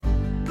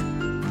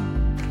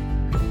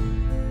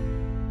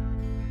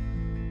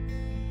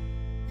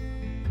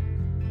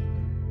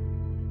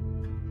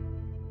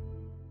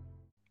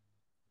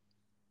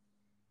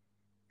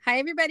Hi,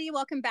 everybody.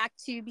 Welcome back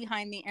to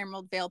Behind the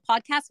Emerald Veil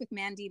podcast with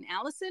Mandy and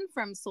Allison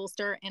from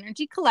Soulstar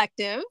Energy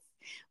Collective.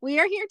 We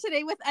are here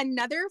today with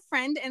another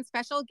friend and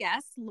special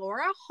guest,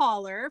 Laura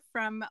Holler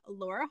from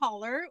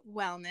Holler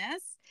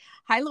Wellness.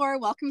 Hi, Laura.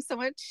 Welcome so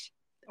much.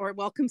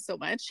 Welcome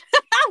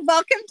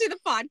to the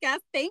podcast.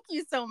 Thank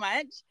you so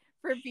much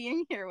for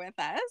being here with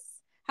us.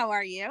 How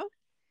are you?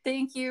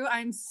 Thank you.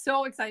 I'm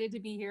so excited to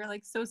be here.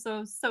 Like so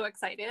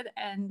excited.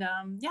 And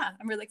I'm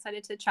really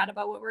excited to chat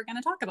about what we're going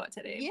to talk about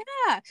today.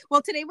 Yeah.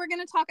 Well, today we're going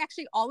to talk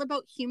actually all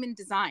about human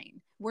design.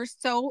 We're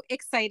so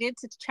excited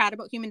to chat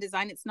about human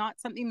design. It's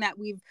not something that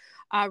we've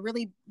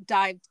really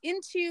dived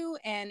into,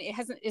 and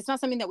it's not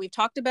something that we've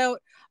talked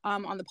about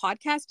on the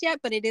podcast yet,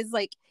 but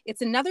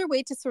it's another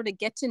way to sort of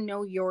get to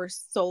know your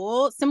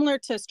soul, similar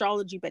to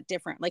astrology, but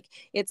different. Like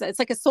it's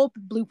like a soul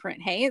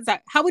blueprint. Hey,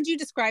 how would you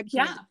describe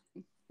human design?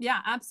 Yeah,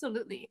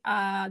 absolutely.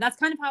 That's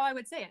kind of how I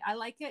would say it. I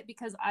like it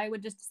because I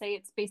would just say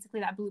it's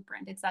basically that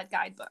blueprint. It's that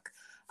guidebook.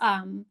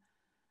 I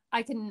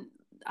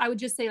would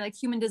just say like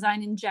human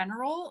design in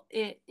general,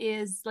 it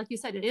is, like you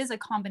said, it is a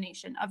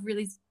combination of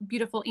really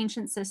beautiful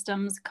ancient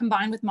systems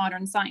combined with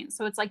modern science.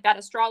 So it's like that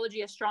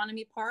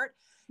astronomy part.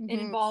 Mm-hmm. It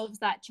involves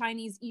that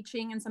Chinese I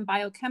Ching and some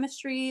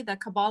biochemistry, the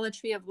Kabbalah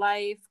tree of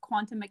life,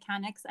 quantum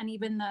mechanics, and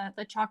even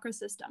the chakra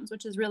systems,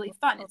 which is really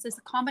fun. It's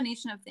this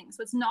combination of things.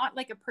 So it's not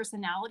like a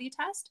personality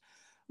test,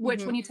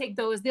 which when you take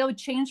those, they'll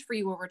change for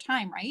you over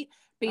time, right?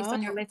 Based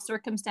on your life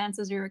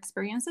circumstances, your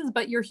experiences,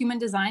 but your human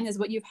design is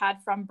what you've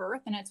had from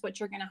birth, and it's what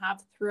you're going to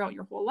have throughout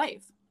your whole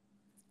life.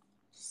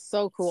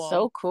 So cool.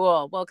 So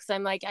cool. Well,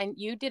 because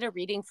you did a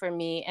reading for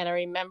me, and I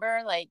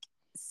remember like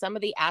some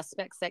of the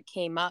aspects that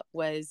came up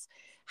was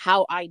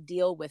how I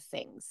deal with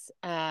things,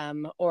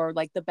 or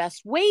like the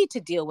best way to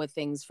deal with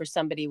things for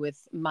somebody with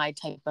my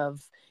type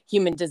of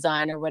human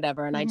design or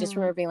whatever. And I just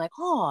remember being like,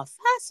 oh,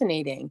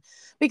 fascinating,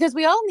 because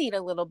we all need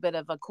a little bit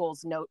of a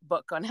Cole's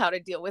notebook on how to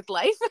deal with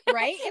life,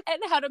 right?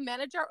 And how to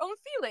manage our own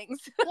feelings.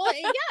 Well,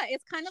 yeah,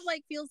 it's kind of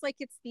like, feels like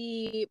it's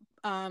the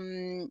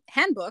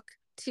handbook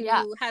to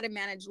how to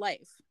manage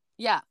life.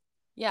 Yeah.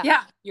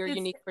 Your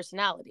unique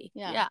personality.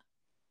 Yeah.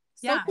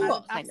 So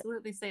cool. I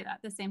absolutely say that,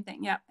 the same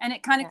thing. Yeah. And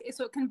it kind of,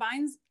 so it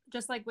combines,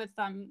 just like with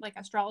like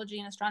astrology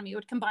and astronomy, it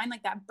would combine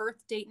like that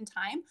birth date and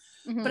time,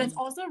 but it's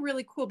also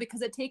really cool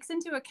because it takes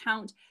into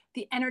account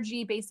the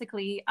energy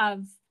basically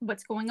of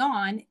what's going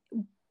on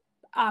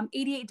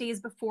 88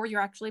 days before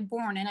you're actually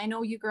born. And I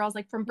know you girls,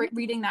 like from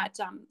reading that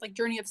like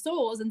Journey of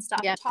Souls and stuff,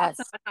 it talks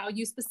about how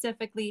you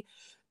specifically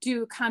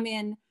do come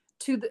in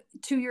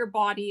to your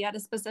body at a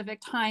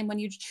specific time when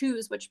you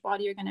choose which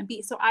body you're going to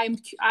be. So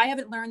I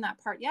haven't learned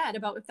that part yet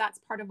about if that's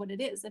part of what it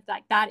is, if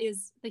that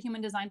is the human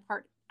design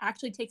part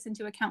actually takes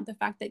into account the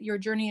fact that your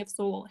journey of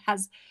soul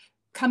has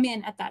come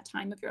in at that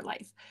time of your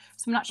life.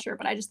 So I'm not sure,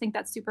 but I just think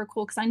that's super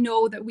cool because I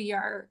know that we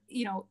are,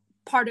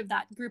 part of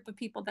that group of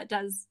people that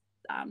does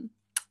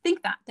think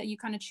that you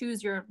kind of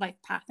choose your life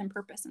path and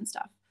purpose and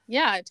stuff.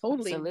 Yeah,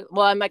 totally. Absolutely.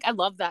 Well, I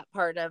love that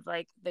part of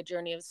like the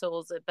Journey of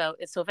Souls about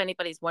it. So if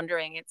anybody's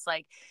wondering, it's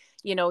like,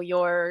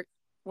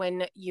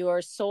 when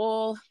your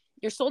soul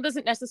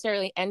doesn't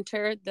necessarily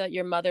enter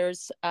your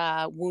mother's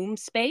womb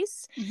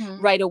space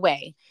right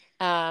away.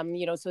 So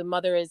the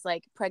mother is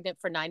like pregnant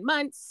for 9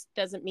 months,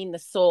 doesn't mean the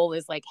soul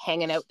is like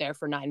hanging out there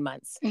for 9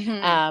 months.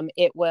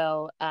 It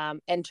will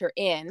enter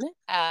in.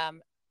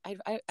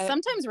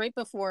 Sometimes right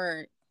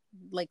before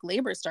like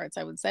labor starts,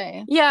 I would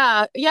say.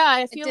 Yeah.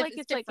 I feel like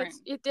it's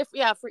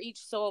different. For each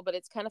soul, but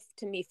it's kind of,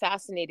 to me,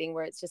 fascinating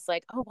where it's just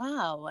like, oh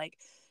wow, like,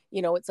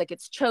 it's like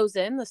it's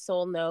chosen. The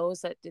soul knows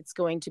that it's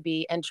going to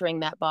be entering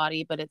that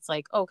body, but it's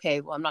like,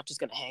 okay, well, I'm not just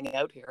going to hang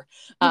out here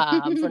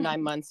for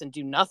 9 months and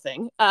do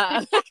nothing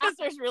because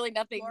there's really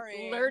nothing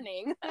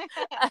learning.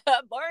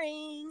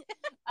 Boring.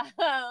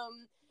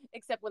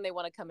 Except when they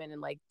want to come in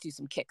and like do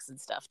some kicks and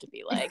stuff to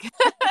be like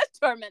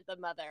torment the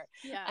mother.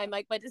 Yeah. I'm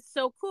like, but it's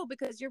so cool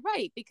because you're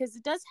right, because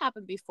it does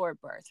happen before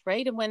birth,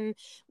 right? And when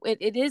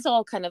it is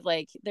all kind of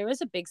like, there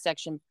is a big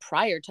section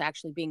prior to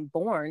actually being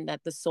born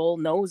that the soul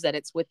knows that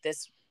it's with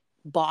this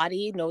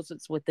body, knows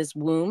it's with this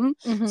womb.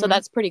 So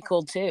that's pretty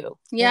cool too.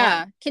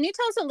 Yeah. Can you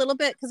tell us a little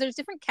bit, because there's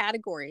different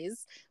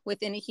categories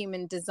within a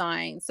human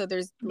design. So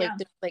there's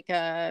like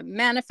a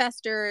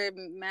manifester,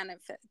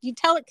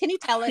 can you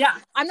tell it? Yeah.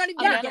 I'm not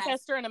even a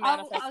manifester and a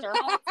manifester.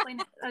 I'll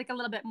explain it like a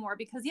little bit more,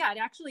 because it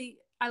actually,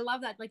 I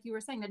love that, like you were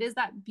saying, that is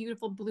that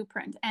beautiful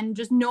blueprint, and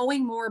just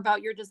knowing more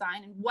about your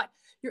design and what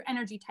your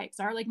energy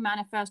types are, like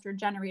manifestor,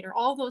 generator,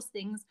 all those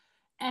things.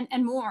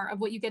 And more of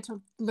what you get to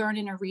learn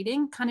in a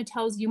reading kind of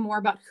tells you more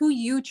about who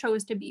you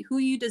chose to be, who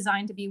you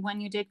designed to be when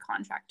you did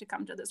contract to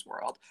come to this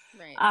world.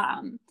 Right.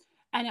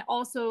 And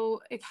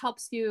it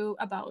helps you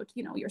about,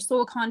 your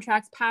soul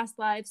contracts, past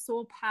lives,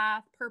 soul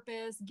path,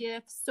 purpose,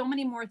 gifts, so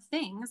many more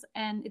things.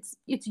 And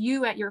it's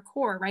you at your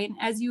core, right? And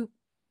as you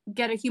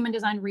get a human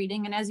design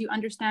reading and as you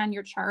understand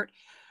your chart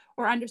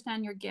or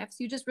understand your gifts,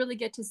 you just really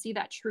get to see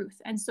that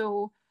truth. And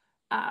so,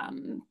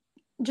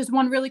 just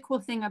one really cool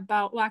thing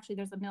about, well, actually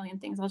there's a million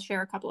things. I'll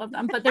share a couple of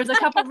them, but there's a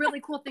couple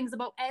really cool things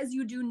about, as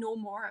you do know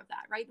more of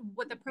that, right?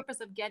 What the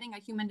purpose of getting a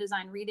human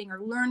design reading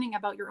or learning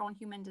about your own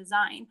human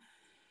design,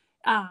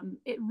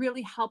 it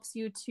really helps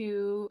you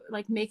to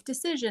like make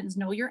decisions,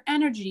 know your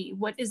energy,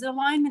 what is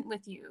alignment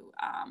with you,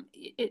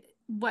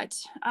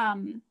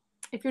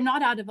 if you're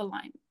not out of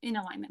alignment,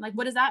 like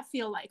what does that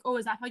feel like? Oh,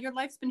 is that how your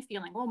life's been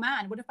feeling? Oh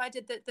man, what if I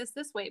did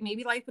this way?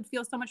 Maybe life would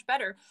feel so much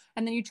better.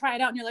 And then you try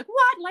it out and you're like,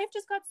 what? Life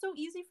just got so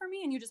easy for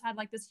me. And you just had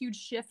like this huge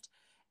shift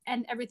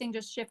and everything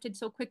just shifted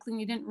so quickly and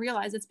you didn't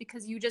realize it's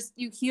because you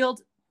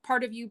healed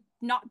part of you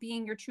not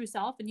being your true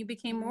self and you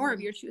became more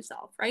of your true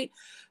self, right?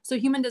 So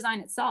human design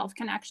itself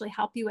can actually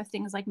help you with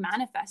things like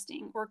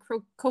manifesting or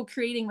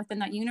co-creating within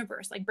that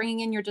universe, like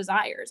bringing in your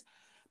desires.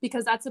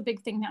 Because that's a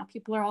big thing now.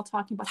 People are all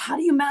talking about, how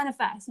do you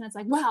manifest? And it's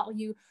like, well,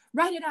 you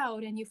write it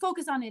out and you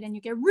focus on it and you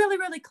get really,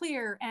 really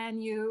clear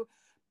and you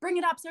bring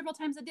it up several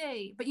times a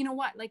day. But you know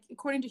what? Like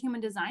according to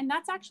human design,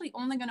 that's actually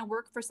only going to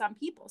work for some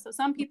people. So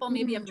some people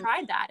maybe have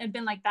tried that and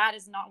been like, that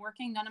is not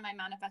working. None of my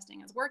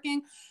manifesting is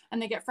working.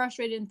 And they get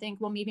frustrated and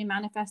think, well, maybe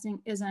manifesting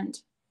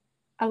isn't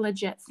a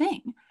legit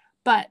thing.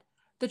 But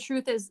the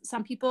truth is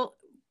some people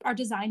are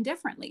designed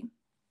differently.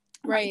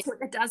 Right. So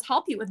it does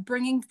help you with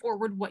bringing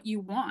forward what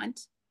you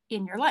want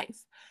in your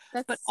life.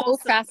 That's but so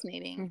also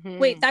fascinating.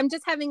 Wait, I'm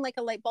just having like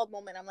a light bulb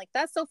moment. I'm like,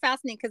 that's so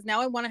fascinating because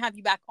now I want to have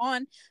you back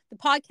on the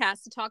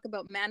podcast to talk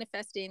about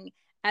manifesting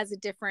as a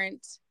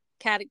different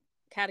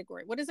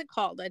category. What is it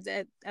called? As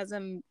a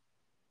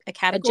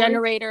category? A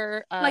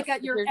generator, like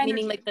at your energy.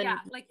 Meaning like the,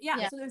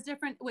 yeah. So there's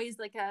different ways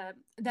like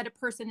that a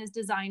person is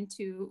designed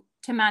to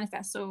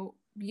manifest. So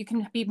you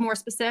can be more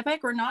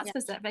specific or not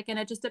specific, and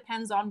it just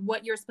depends on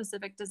what your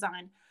specific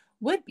design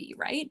would be,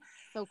 right?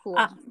 So cool.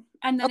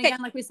 And then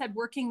again, like we said,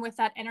 working with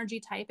that energy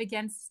type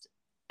against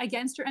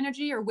your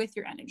energy or with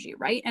your energy,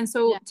 right? And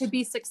so to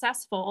be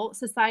successful,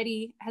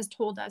 society has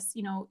told us,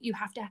 you know, you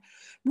have to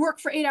work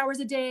for 8 hours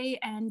a day,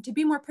 and to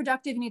be more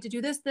productive, you need to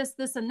do this, this,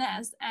 this, and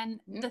this. And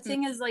the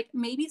thing is, like,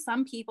 maybe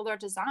some people are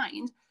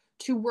designed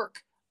to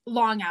work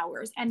long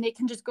hours and they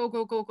can just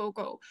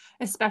go,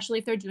 especially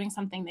if they're doing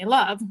something they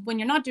love. When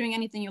you're not doing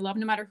anything you love,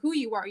 no matter who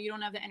you are, you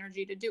don't have the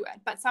energy to do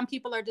it. But some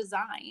people are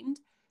designed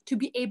to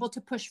be able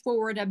to push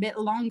forward a bit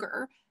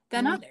longer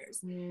than others.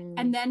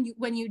 And then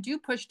when you do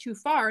push too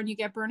far and you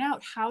get burnt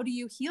out, how do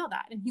you heal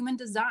that? And human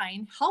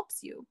design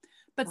helps you.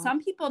 But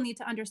some people need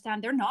to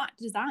understand they're not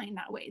designed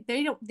that way.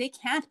 They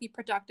can't be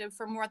productive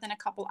for more than a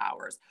couple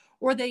hours,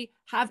 or they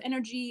have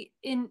energy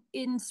in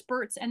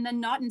spurts and then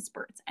not in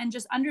spurts. And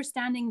just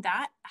understanding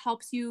that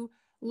helps you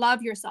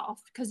love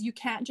yourself, because you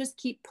can't just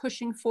keep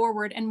pushing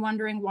forward and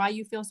wondering why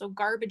you feel so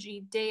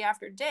garbagey day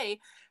after day,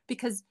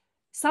 because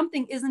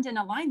something isn't in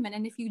alignment.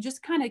 And if you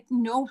just kind of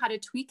know how to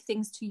tweak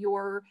things to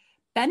your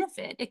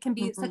benefit, it can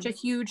be such a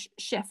huge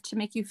shift to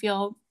make you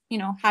feel, you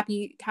know,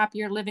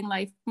 happier living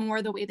life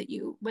more the way that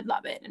you would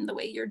love it and the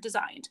way you're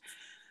designed.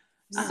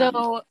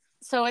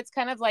 So it's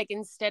kind of like,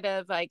 instead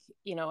of like,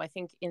 you know, I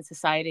think in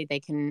society they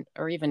can,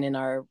 or even in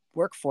our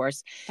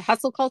workforce, the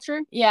hustle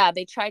culture. Yeah.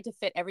 They try to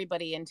fit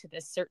everybody into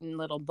this certain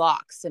little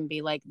box and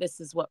be like, this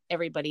is what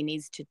everybody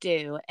needs to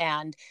do.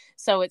 And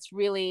so it's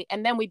really,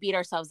 and then we beat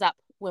ourselves up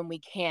when we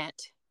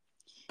can't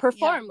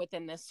perform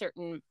within this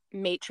certain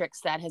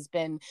matrix that has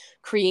been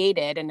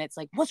created. And it's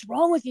like, what's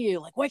wrong with you?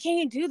 Like, why can't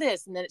you do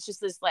this? And then it's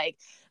just this like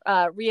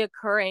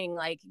reoccurring,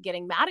 like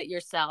getting mad at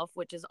yourself,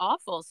 which is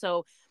awful.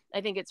 So I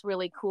think it's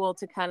really cool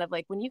to kind of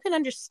like, when you can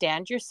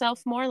understand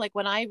yourself more, like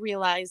when I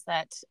realized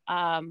that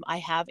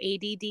I have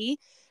ADD,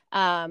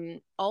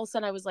 all of a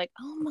sudden I was like,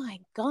 oh my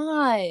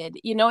God,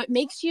 you know, it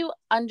makes you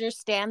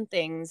understand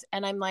things.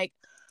 And I'm like,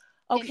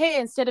 okay,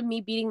 instead of me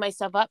beating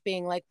myself up,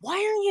 being like, why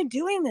aren't you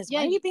doing this?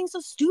 Why are you being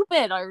so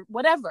stupid or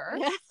whatever?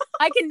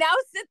 I can now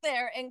sit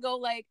there and go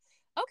like,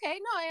 okay,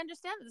 no, I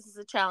understand that this is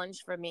a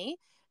challenge for me.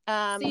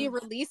 So you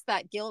release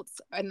that guilt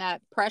and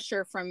that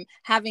pressure from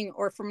having,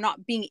 or from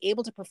not being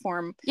able to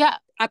perform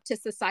up to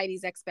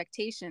society's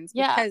expectations,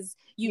 because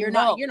you're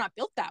not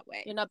built that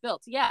way. You're not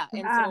built. Yeah.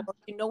 And so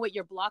you know what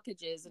your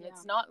blockage is. And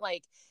it's not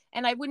like,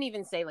 and I wouldn't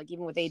even say, like,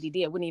 even with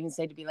ADD, I wouldn't even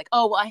say to be like,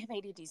 oh, well, I have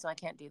ADD, so I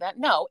can't do that.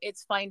 No,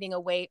 it's finding a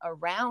way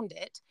around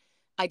it.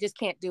 I just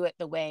can't do it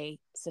the way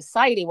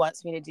society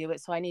wants me to do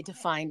it. So I need to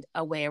find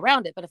a way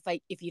around it. But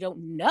if you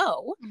don't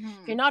know,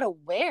 if you're not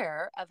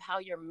aware of how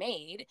you're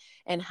made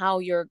and how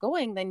you're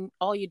going, then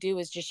all you do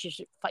is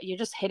you're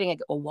just hitting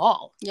a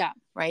wall. Yeah.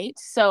 Right.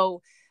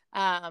 So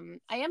I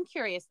am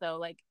curious though,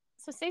 like,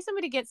 so say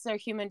somebody gets their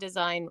human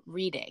design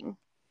reading,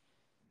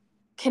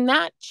 can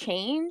that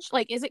change?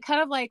 Like, is it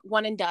kind of like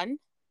one and done?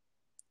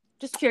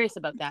 Just curious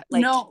about that.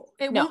 Like, no,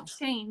 it won't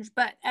change.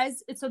 But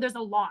so there's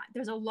a lot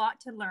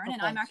to learn. Okay.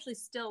 And I'm actually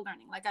still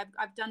learning. Like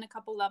I've done a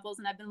couple levels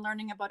and I've been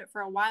learning about it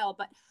for a while,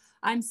 but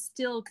I'm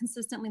still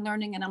consistently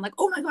learning. And I'm like,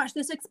 oh my gosh,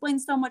 this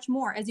explains so much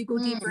more as you go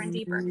deeper and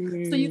deeper.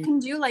 So you can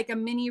do like a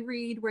mini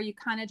read where you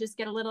kind of just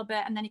get a little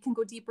bit, and then you can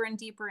go deeper and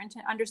deeper into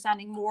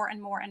understanding more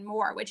and more and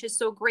more, which is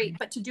so great.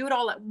 But to do it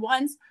all at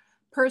once,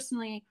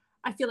 personally,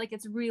 I feel like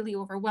it's really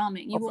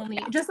overwhelming. You only,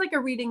 just like a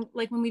reading,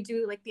 like when we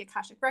do like the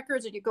Akashic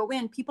records or you go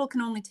in, people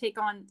can only take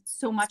on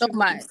so much of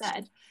what you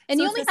said. And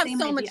so you only have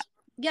so much.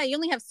 Yeah, you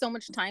only have so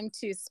much time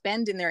to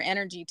spend in their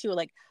energy too.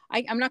 Like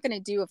I'm not going to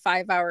do a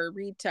 5-hour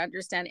read to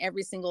understand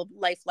every single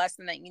life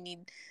lesson that you need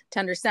to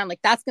understand.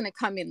 Like that's going to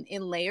come in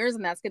layers,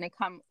 and that's going to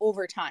come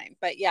over time.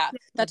 But yeah,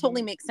 that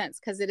totally makes sense,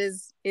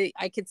 because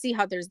I could see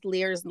how there's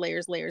layers and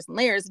layers, layers and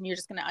layers, and you're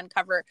just going to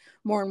uncover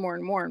more and more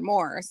and more and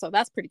more. So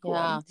that's pretty cool.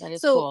 Yeah, that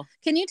is cool.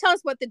 Can you tell us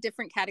what the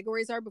different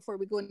categories are before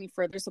we go any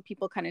further, so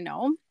people kind of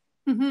know?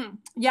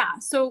 Yeah.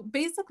 So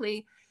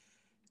basically,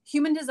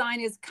 human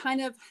design is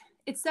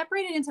it's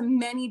separated into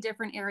many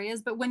different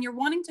areas, but when you're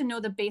wanting to know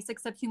the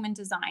basics of human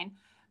design,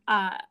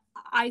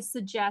 I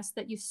suggest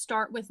that you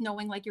start with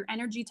knowing like your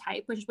energy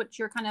type, which is what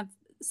you're kind of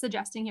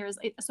suggesting here.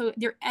 So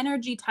your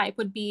energy type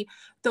would be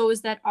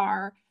those that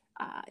are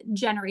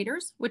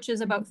generators, which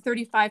is about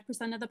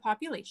 35% of the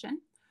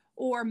population,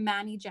 or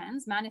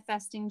manigens,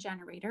 manifesting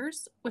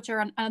generators, which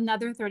are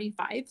another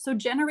 35. So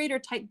generator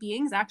type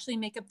beings actually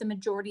make up the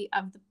majority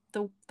of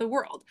the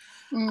world.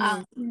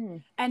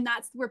 And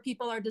that's where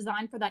people are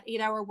designed for that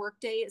 8-hour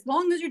workday. As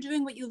long as you're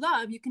doing what you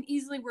love, you can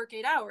easily work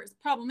 8 hours.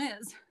 Problem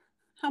is,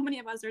 how many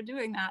of us are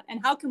doing that?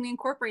 And how can we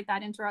incorporate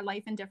that into our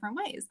life in different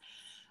ways?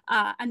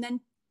 And then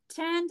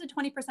 10 to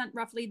 20%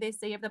 roughly, they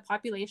say, of the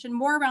population,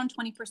 more around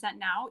 20%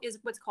 now, is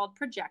what's called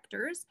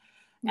projectors.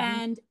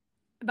 And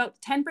about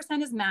 10%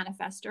 is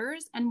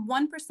manifestors, and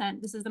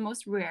 1%, this is the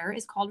most rare,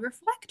 is called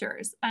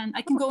reflectors. And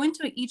I can go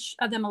into each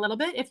of them a little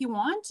bit if you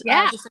want.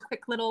 Just a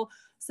quick little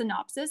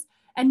synopsis.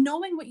 And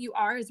knowing what you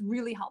are is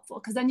really helpful,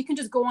 because then you can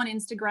just go on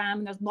Instagram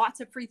and there's lots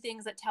of free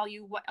things that tell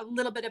you a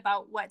little bit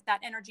about what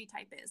that energy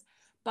type is.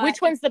 But which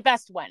one's the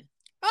best one?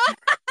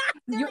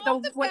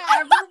 Whatever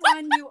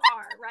one you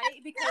are,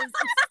 right? Because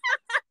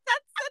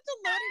that's such a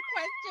loaded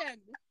question.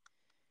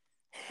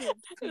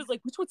 It was like,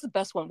 which one's the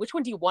best one? Which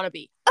one do you want to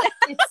be?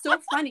 It's so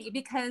funny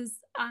because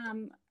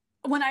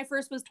when I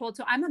first was told,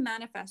 so I'm a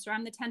manifestor,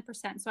 I'm the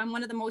 10%, so I'm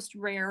one of the most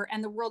rare,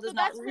 and the world is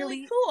not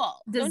really cool.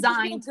 Designed.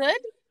 Don't you feel good?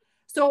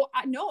 So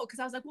I know, because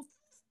I was like, well,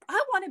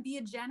 I want to be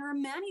a gen or a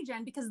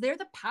mani-gen, because they're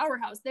the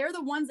powerhouse. They're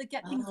the ones that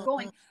get things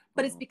going.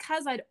 But it's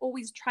because I'd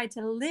always tried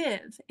to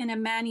live in a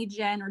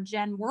mani-gen or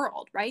gen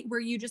world, right? Where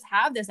you just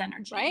have this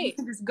energy. Right. You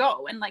can just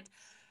go and like,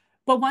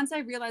 but once I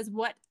realized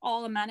what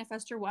all a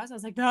manifestor was, I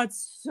was like,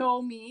 that's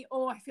so me.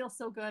 Oh, I feel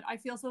so good. I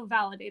feel so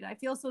validated. I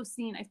feel so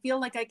seen. I feel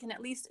like I can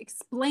at least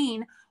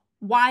explain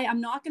why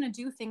I'm not going to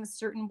do things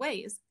certain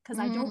ways, because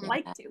I don't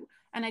like to.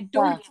 And I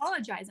don't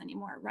apologize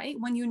anymore, right?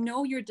 When you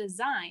know your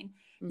design,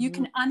 you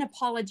can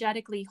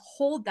unapologetically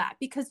hold that,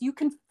 because you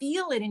can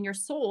feel it in your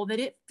soul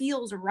that it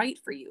feels right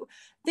for you.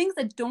 Things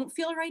that don't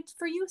feel right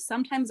for you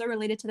sometimes are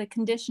related to the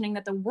conditioning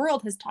that the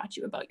world has taught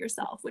you about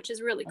yourself, which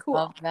is really cool.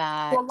 Love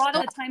that. So a lot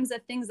of the times,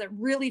 that things that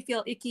really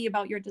feel icky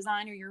about your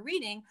design or your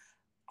reading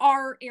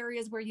are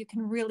areas where you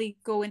can really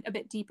go in a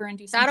bit deeper and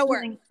do some shadow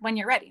work when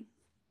you're ready.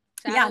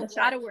 The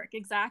shadow work,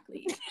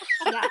 exactly.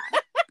 Yeah.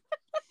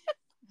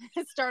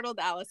 It startled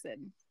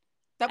Allison.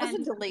 That was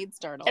a delayed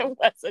startle.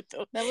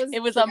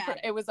 It was on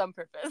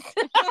purpose.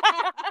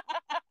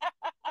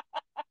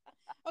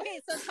 Okay,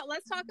 so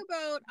let's talk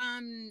about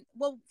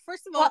well,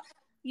 first of all,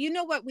 you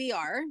know what we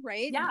are,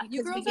 right? Yeah,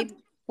 you girls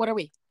what are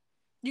we?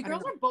 You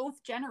girls are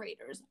both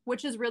generators,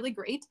 which is really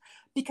great,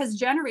 because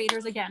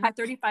generators, again, are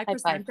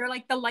 35%. They're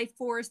like the life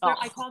force.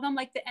 I call them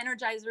like the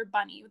Energizer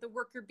Bunny, the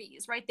worker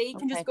bees, right? They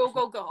can just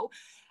go.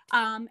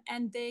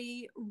 And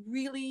they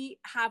really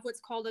have what's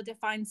called a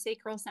defined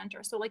sacral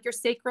center. So like your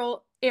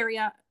sacral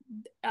area,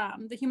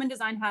 the human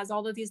design has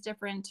all of these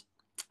different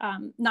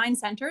 9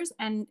 centers,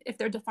 and if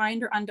they're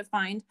defined or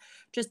undefined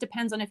just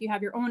depends on if you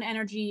have your own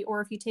energy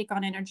or if you take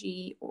on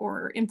energy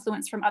or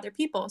influence from other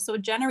people. So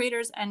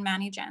generators and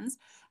mani-gens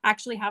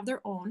actually have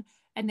their own,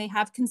 and they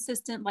have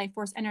consistent life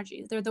force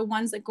energies. They're the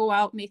ones that go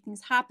out, make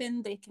things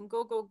happen. They can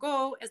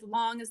go as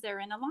long as they're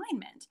in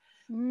alignment.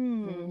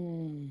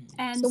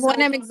 And so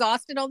when I'm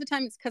exhausted all the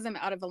time, it's because I'm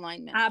out of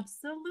alignment.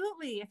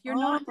 Absolutely. If you're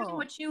not doing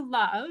what you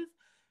love,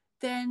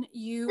 then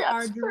you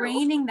are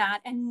draining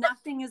that, and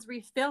nothing is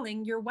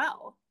refilling your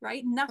well,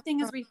 right? Nothing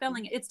is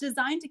refilling it. It's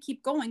designed to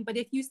keep going. But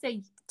if you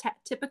say,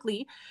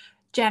 typically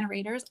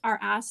generators are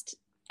asked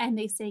and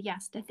they say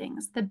yes to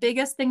things. The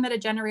biggest thing that a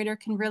generator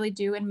can really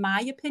do, in my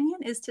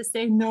opinion, is to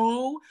say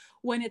no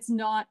when it's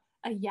not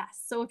a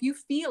yes. So if you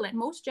feel it,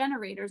 most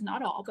generators,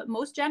 not all, but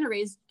most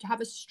generators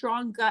have a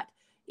strong gut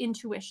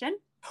intuition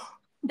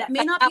that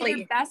may not be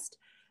their best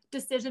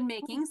decision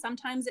making.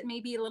 Sometimes it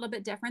may be a little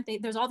bit different.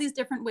 There's all these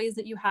different ways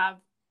that you have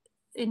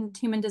in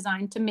human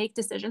design to make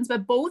decisions,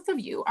 but both of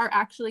you are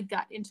actually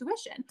gut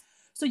intuition.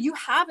 So you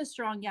have a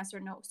strong yes or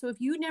no. So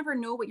if you never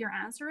know what your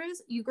answer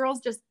is, you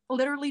girls just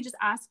literally just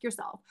ask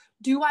yourself,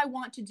 do I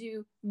want to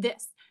do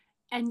this?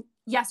 And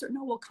yes or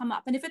no will come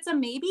up. And if it's a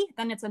maybe,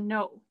 then it's a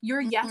no.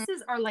 Your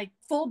yeses are like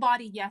full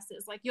body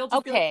yeses. Like you'll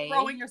just be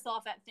throwing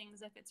yourself at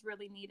things if it's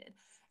really needed.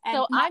 And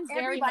so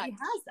everybody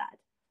has that.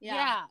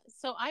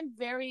 So I'm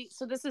very,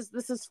 so this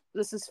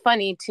is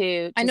funny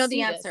to I know the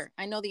see answer. This.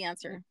 I know the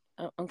answer.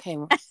 Oh, okay.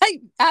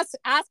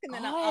 ask and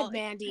then I'll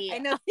Mandy. I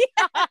know.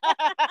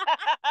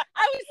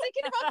 I was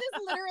thinking about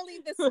this literally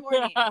this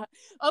morning.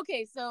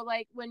 Okay, so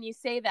like when you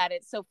say that,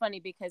 it's so funny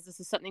because this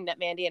is something that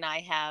Mandy and I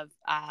have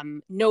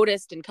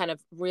noticed and kind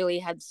of really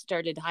had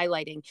started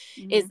highlighting,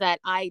 is that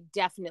I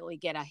definitely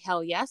get a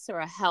hell yes or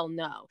a hell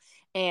no.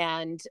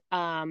 And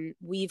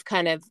we've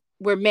kind of,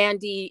 where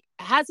Mandy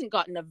hasn't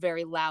gotten a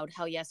very loud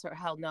hell yes or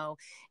hell no.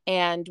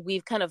 And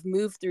we've kind of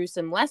moved through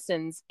some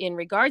lessons in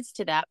regards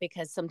to that,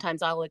 because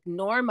sometimes I'll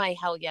ignore my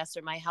hell yes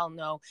or my hell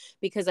no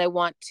because I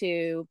want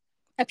to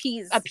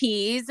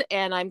appease.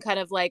 And I'm kind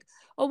of like,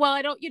 oh, well,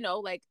 I don't,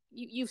 like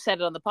you've said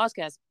it on the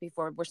podcast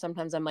before, where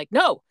sometimes I'm like,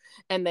 no.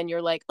 And then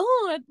you're like,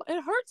 oh,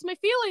 it hurts my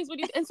feelings when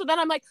you, and so then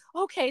I'm like,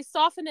 okay,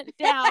 soften it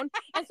down.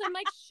 And so I'm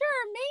like,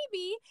 sure,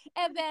 maybe.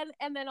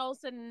 And then all of a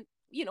sudden,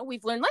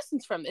 we've learned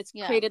lessons from it. It's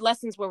created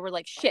lessons where we're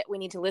like, shit, we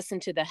need to listen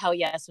to the hell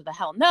yes or the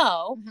hell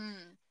no.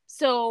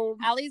 So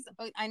Allie's,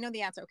 I know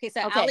the answer. Okay,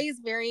 so Allie's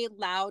very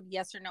loud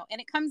yes or no, and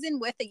it comes in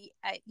with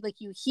like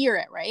you hear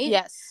it, right?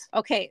 Yes.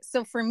 Okay,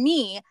 so for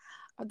me,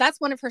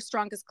 that's one of her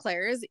strongest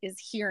clairs is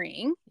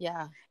hearing.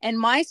 Yeah. And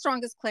my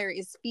strongest clair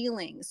is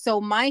feeling. So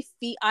my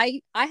feet,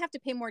 I have to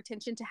pay more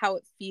attention to how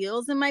it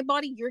feels in my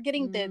body. You're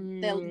getting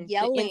the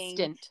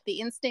yelling, the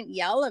instant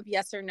yell of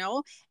yes or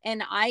no.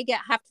 And I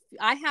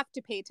have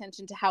to pay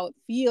attention to how it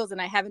feels.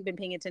 And I haven't been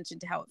paying attention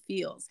to how it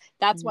feels.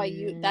 That's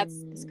why that's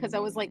because I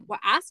was like,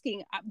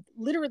 asking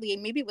literally,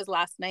 maybe it was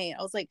last night.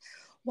 I was like,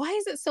 why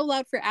is it so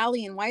loud for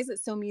Allie and why is it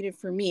so muted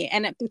for me?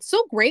 And it's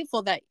so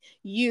grateful that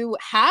you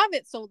have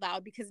it so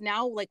loud, because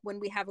now, like, when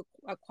we have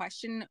a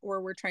question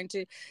or we're trying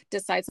to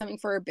decide something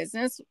for our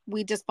business,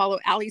 we just follow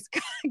Allie's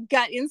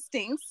gut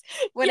instincts,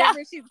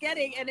 whatever she's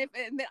getting. And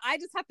I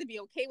just have to be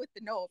okay with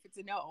the no if it's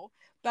a no,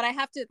 but I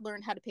have to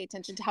learn how to pay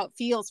attention to how it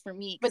feels for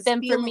me. But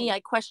then for me, I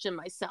question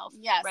myself.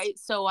 Yes. Right.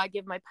 So I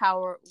give my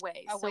power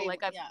away. So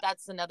like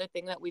that's another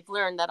thing that we've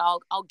learned, that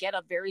I'll get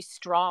a very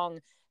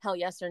strong hell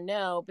yes or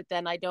no, but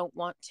then I don't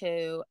want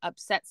to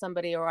upset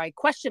somebody, or I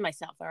question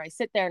myself, or I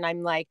sit there and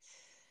I'm like,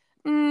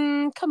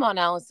 come on,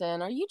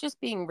 Allison, are you just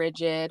being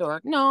rigid,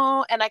 or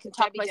no? And I can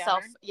talk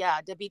myself.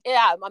 Debbie.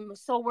 Yeah. I'm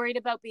so worried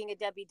about being a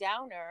Debbie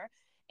Downer.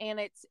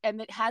 And it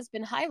has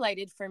been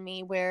highlighted for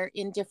me where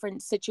in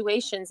different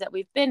situations that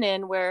we've been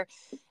in, where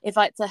if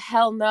it's a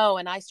hell no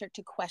and I start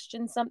to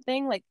question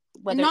something, like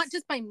whether not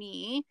just by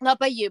me, not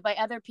by you, by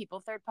other people,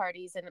 third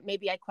parties, and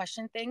maybe I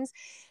question things.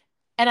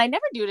 And I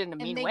never do it in a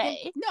mean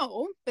way.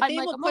 But they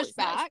will push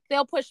back. Nice.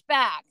 They'll push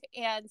back.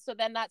 And so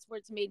then that's where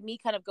it's made me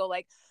kind of go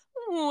like,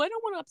 oh, I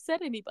don't want to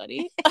upset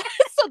anybody.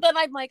 So then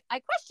I'm like, I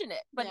question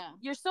it. But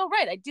you're so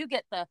right. I do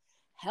get the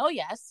hell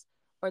yes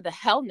or the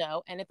hell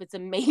no. And if it's a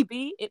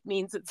maybe, it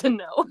means it's a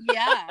no.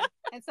 Yeah.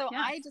 And so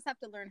I just have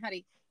to learn how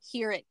to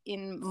hear it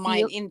in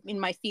my in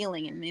my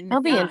feeling. And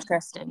that'll be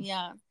interesting.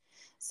 Yeah.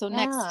 So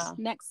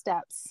next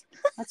steps.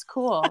 That's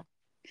cool.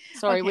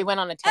 Sorry, we went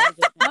on a tangent.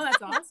 No,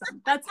 that's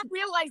awesome. That's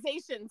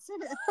realizations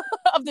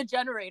of the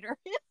generator.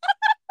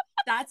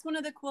 That's one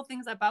of the cool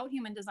things about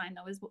human design,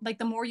 though, is like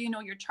the more you know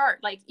your chart,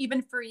 like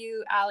even for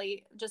you,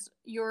 Allie, just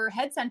your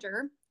head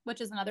center, which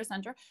is another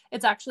center,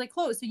 it's actually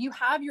closed. So you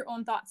have your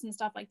own thoughts and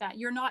stuff like that.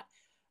 You're not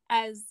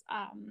as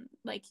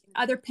like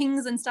other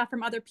pings and stuff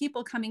from other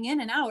people coming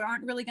in and out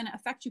aren't really going to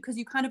affect you, because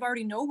you kind of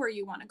already know where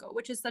you want to go,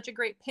 which is such a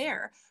great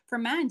pair for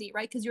Mandy,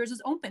 right? Because yours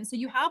is open, so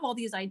you have all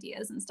these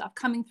ideas and stuff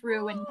coming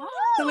through, and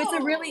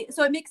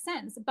so it makes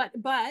sense. But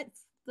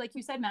like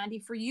you said, Mandy,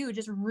 for you,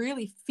 just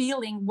really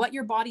feeling what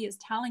your body is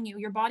telling you.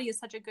 Your body is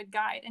such a good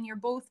guide, and you're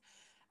both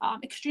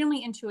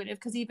extremely intuitive,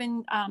 because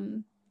even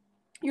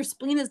your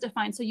spleen is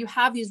defined, so you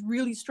have these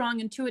really strong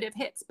intuitive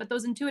hits, but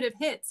those intuitive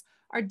hits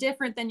are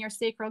different than your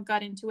sacral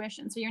gut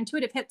intuition. So your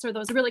intuitive hits are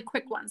those really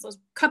quick ones, those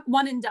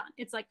one and done.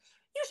 It's like,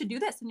 you should do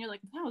this. And you're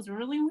like, that was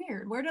really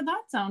weird. Where did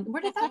that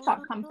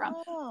thought come from?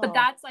 But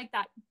that's like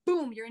that,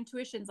 boom, your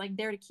intuition's like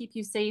there to keep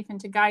you safe and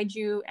to guide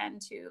you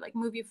and to like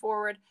move you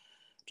forward,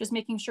 just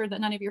making sure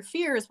that none of your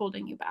fear is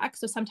holding you back.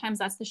 So sometimes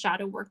that's the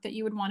shadow work that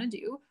you would want to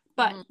do.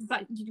 But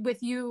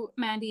with you,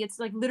 Mandy, it's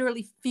like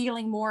literally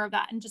feeling more of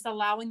that and just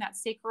allowing that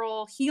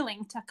sacral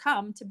healing to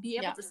come to be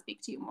able to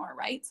speak to you more,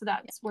 right? So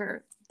that's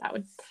where that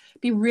would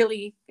be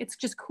really, it's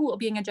just cool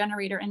being a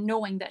generator and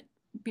knowing that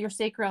your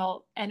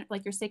sacral and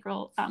like your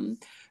sacral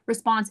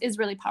response is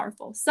really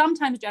powerful.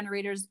 Sometimes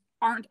generators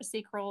aren't a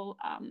sacral,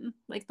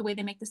 like the way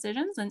they make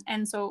decisions.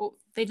 And so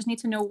they just need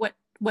to know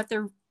what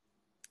their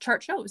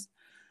chart shows.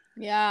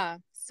 Yeah.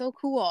 So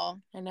cool.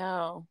 I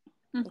know.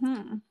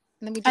 Mm-hmm.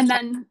 And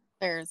then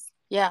there's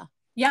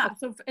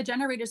so a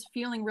generator's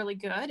feeling really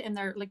good, and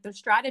their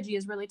strategy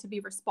is really to be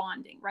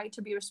responding, right?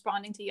 To be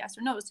responding to yes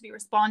or no's, to be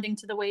responding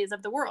to the ways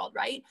of the world,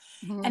 right?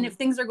 And if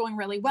things are going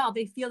really well,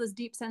 they feel this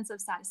deep sense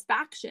of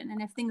satisfaction. And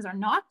if things are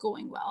not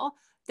going well,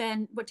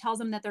 then what tells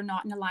them that they're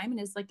not in alignment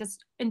is like this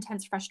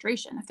intense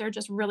frustration. If they're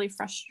just really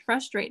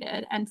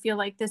frustrated and feel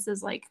like this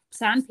is like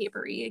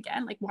sandpapery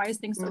again, like why is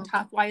things so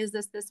tough? Why is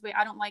this way?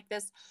 I don't like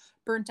this,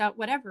 burnt out,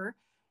 whatever.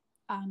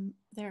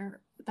 They're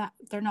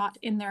not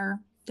in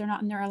their they're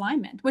not in their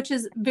alignment, which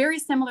is very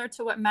similar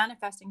to what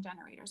manifesting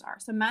generators are.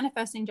 So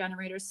manifesting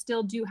generators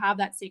still do have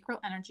that sacral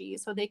energy.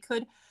 So they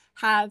could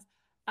have,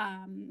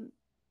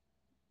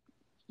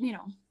 you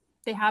know,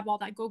 they have all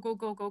that go, go,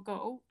 go, go,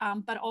 go.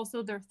 But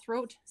also their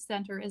throat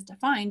center is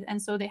defined.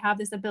 And so they have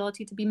this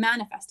ability to be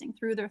manifesting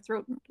through their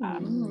throat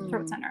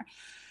center.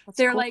 That's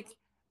They're cool. Like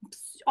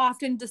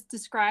often just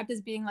described as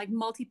being like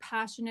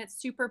multi-passionate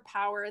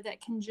superpower that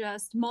can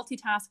just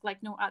multitask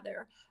like no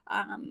other.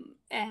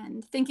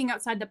 And thinking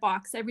outside the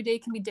box every day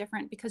can be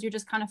different because you're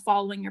just kind of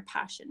following your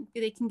passion.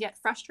 They can get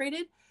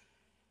frustrated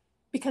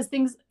because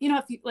things, you know,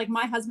 if you, like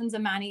my husband's a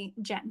Manny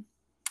Gen.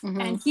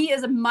 And he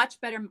is a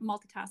much better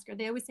multitasker.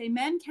 They always say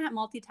men can't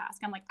multitask.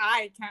 I'm like,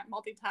 I can't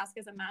multitask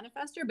as a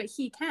manifester, but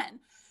he can.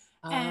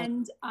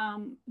 And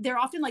they're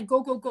often like,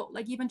 go, go, go.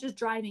 Like even just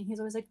driving, he's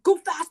always like, go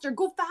faster,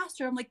 go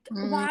faster. I'm like,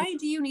 why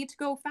do you need to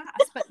go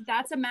fast? But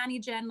that's a Manny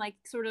Gen like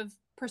sort of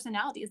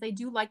personality, is they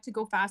do like to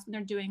go fast when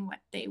they're doing what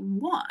they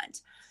want.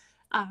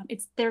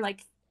 They're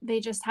like, they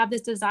just have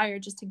this desire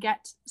just to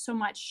get so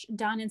much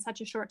done in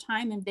such a short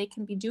time, and they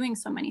can be doing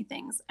so many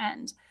things.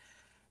 And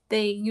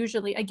they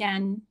usually,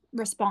 again,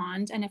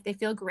 respond. And if they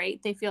feel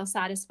great, they feel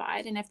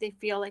satisfied. And if they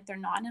feel like they're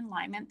not in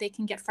alignment, they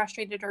can get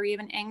frustrated or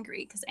even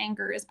angry, because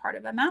anger is part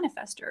of a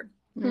manifester.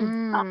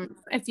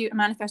 If a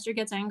manifester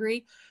gets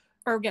angry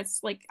or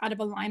gets like out of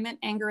alignment,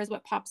 anger is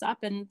what pops up,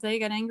 and they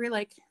get angry.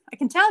 Like, I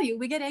can tell you,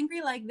 we get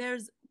angry like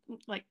there's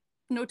like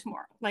no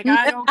tomorrow. Like,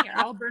 I don't care.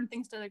 I'll burn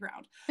things to the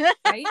ground.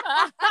 Right?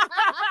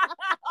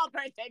 I'll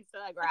burn things to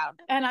the ground.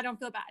 And I don't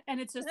feel bad. And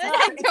it's just,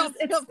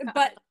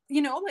 but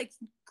you know, like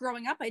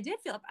growing up, I did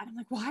feel bad. I'm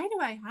like, why do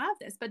I have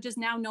this? But just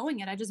now knowing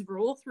it, I just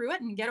roll through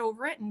it and get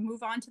over it and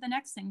move on to the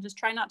next thing. Just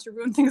try not to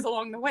ruin things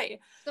along the way.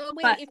 So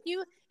wait,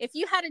 if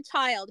you had a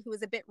child who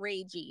was a bit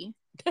ragey,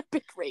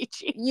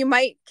 you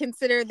might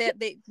consider that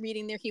they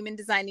reading their human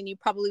design, and you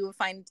probably would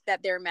find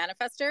that they're a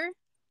manifester.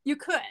 You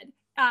could.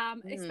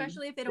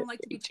 Especially if they don't like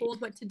to be told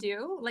what to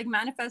do. Like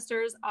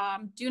manifestors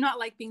do not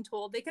like being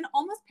told. They can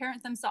almost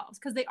parent themselves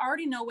because they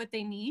already know what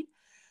they need.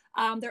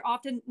 They're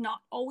often not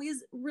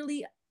always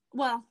really,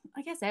 well,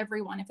 I guess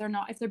everyone, if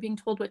they're being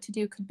told what to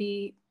do, could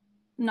be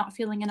not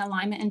feeling in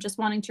alignment and just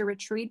wanting to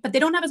retreat, but they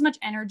don't have as much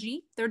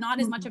energy. They're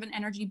not as much of an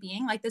energy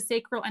being. Like the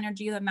sacral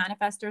energy, the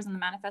manifestors and the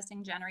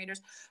manifesting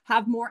generators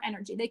have more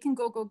energy. They can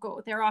go, go,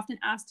 go. They're often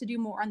asked to do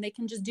more, and they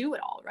can just do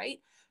it all, right?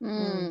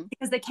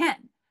 Because they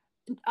can.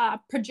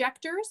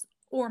 Projectors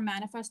or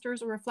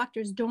manifestors or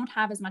reflectors don't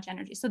have as much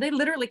energy, so they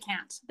literally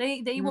can't.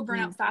 They will burn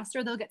out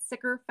faster. They'll get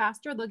sicker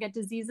faster. They'll get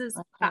diseases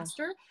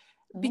faster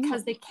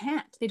because they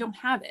can't. They don't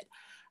have it.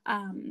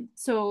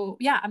 So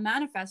yeah, a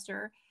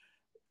manifestor,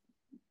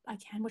 I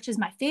can, which is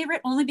my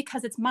favorite only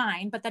because it's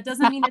mine, but that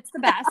doesn't mean it's the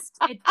best.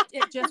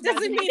 It just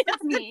doesn't mean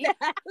it's me.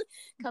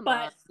 Come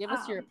on, give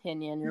us your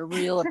opinion, your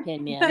real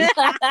opinion.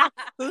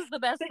 Who's the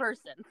best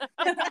person?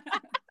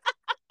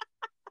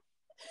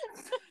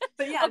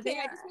 But yeah, okay,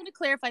 I just want to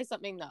clarify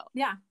something though.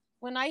 Yeah.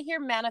 When I hear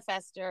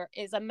manifester,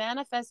 is a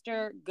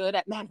manifester good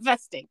at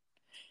manifesting?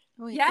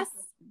 Yes.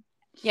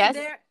 Yes.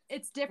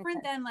 It's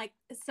different than like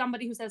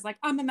somebody who says like,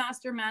 I'm a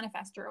master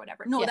manifester or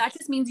whatever. No, that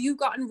just means you've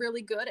gotten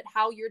really good at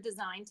how you're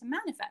designed to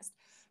manifest.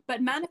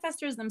 But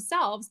manifestors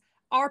themselves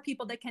are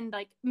people that can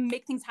like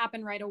make things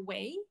happen right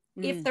away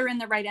if they're in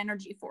the right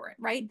energy for it,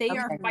 right? They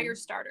are fire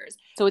starters.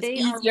 So it's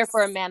easier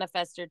for a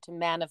manifestor to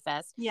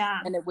manifest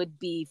than it would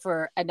be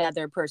for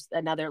another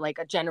person, like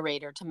a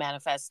generator to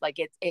manifest. Like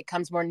it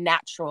comes more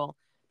natural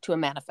to a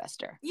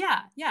manifestor.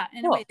 Yeah.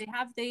 In a way,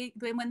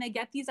 when they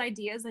get these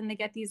ideas and they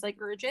get these like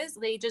urges,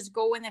 they just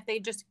go, and if they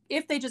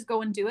just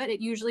go and do it,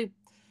 it usually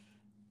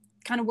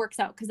kind of works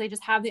out because they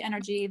just have the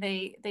energy.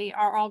 They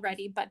are all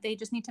ready, but they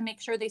just need to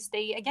make sure they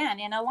stay again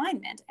in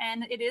alignment.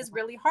 And it is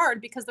really hard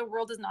because the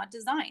world is not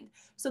designed.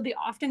 So they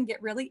often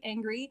get really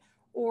angry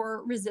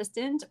or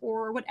resistant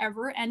or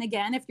whatever. And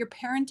again, if you're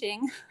parenting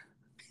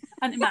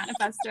a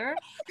manifestor,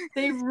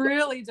 they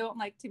really don't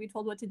like to be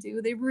told what to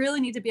do. They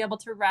really need to be able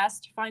to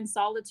rest, find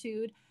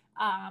solitude,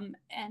 and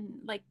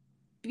like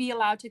be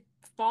allowed to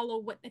follow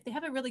what, if they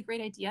have a really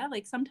great idea,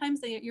 like sometimes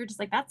you're just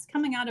like, that's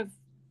coming out of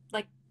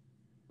like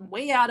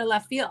way out of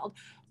left field,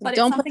 but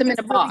don't put them in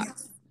a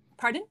box.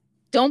 Pardon?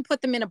 Don't put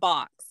them in a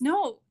box.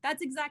 No,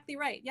 that's exactly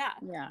right. Yeah.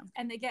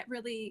 And they get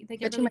really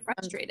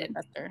frustrated.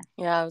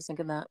 Yeah, I was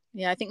thinking that.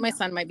 Yeah, I think my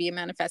son might be a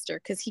manifestor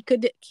because he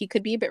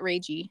could be a bit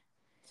ragey.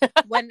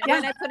 When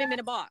I put him in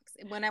a box,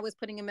 when I was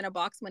putting him in a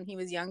box when he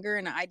was younger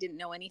and I didn't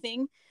know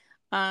anything,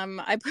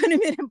 I put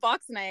him in a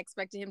box and I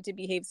expected him to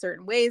behave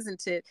certain ways and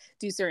to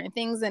do certain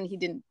things, and he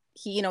didn't.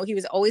 He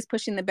was always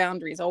pushing the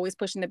boundaries.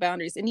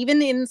 And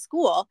even in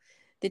school,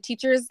 the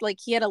teachers, like,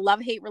 he had a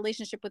love-hate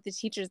relationship with the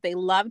teachers. They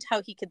loved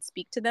how he could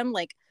speak to them,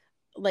 like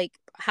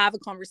have a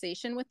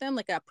conversation with them,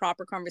 like a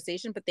proper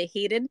conversation, but they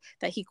hated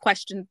that he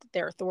questioned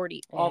their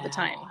authority all the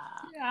time.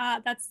 Yeah,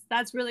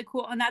 that's really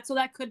cool. And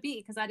that could be,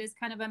 because that is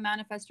kind of a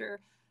manifestor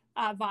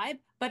vibe.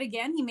 But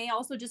again, he may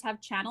also just have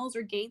channels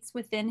or gates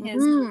within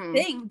his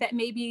thing that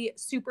may be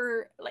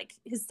super, like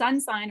his sun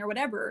sign or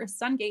whatever. His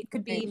sun gate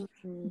could be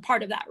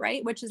part of that,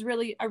 right? Which is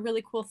really a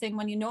really cool thing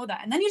when you know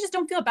that. And then you just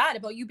don't feel bad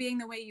about you being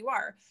the way you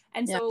are.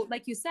 And so,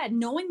 like you said,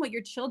 knowing what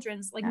your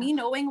children's, like me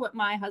knowing what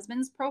my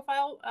husband's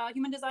profile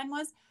human design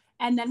was,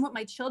 and then what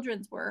my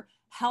children's were,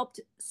 helped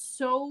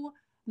so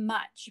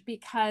much,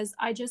 because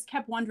I just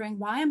kept wondering,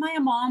 why am I a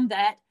mom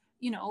that,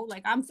 you know,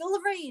 like I'm full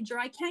of rage, or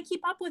I can't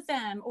keep up with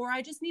them, or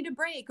I just need a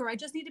break, or I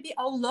just need to be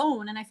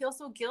alone and I feel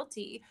so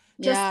guilty.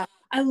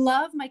 I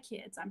love my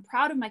kids. I'm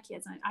proud of my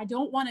kids. I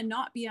don't want to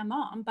not be a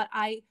mom, but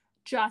I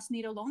just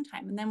need alone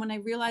time. And then when I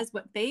realized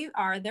what they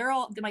are,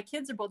 my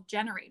kids are both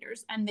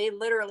generators, and they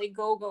literally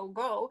go, go,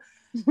 go.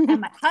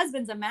 And my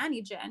husband's a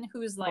Manny Gen,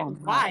 who's like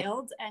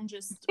wild and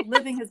just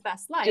living his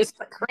best life. Just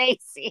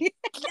crazy.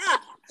 Yeah.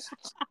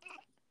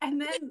 And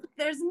then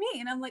there's me,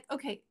 and I'm like,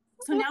 okay,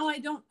 so now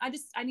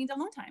I need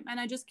alone time, and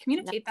I just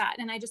communicate that.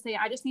 And I just say,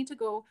 I just need to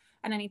go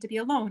and I need to be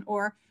alone,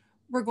 or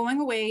we're going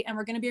away and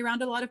we're going to be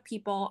around a lot of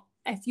people.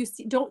 If you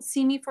don't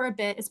see me for a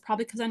bit, it's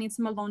probably because I need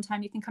some alone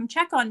time. You can come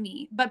check on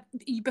me. But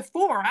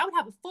before, I would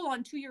have a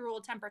full-on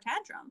 2-year-old temper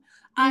tantrum.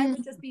 I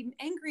would just be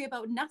angry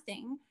about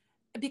nothing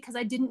because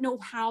I didn't know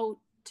how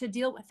to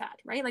deal with that,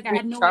 right? Like I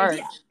had no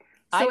idea.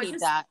 So I need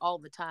that all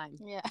the time.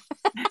 Yeah.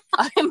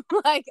 I'm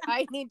like,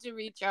 I need to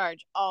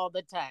recharge all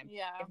the time.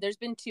 Yeah. If there's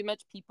been too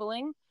much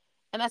peopling,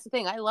 and that's the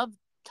thing, I love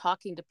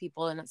talking to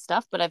people and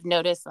stuff, but I've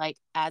noticed, like,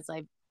 as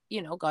I've,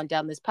 you know, gone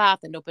down this path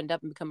and opened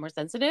up and become more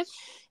sensitive,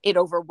 it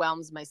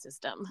overwhelms my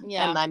system.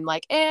 Yeah. And I'm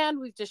like, and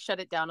we've just shut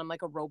it down. I'm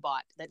like a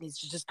robot that needs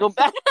to just go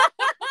back.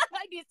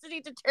 I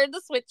need to turn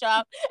the switch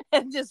off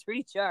and just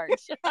recharge.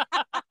 So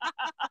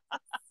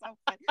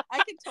funny. I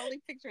can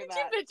totally picture that.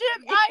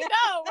 I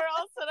know. Where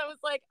all of a sudden I was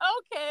like,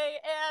 okay,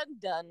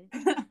 and done.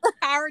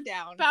 Power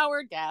down.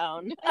 Power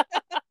down.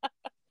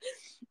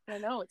 I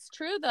know, it's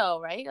true though,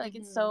 right? Like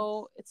it's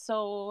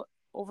so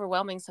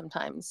overwhelming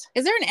sometimes.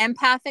 Is there an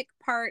empathic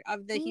part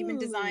of the human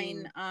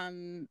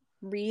design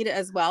read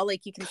as well?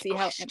 Like you can see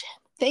how.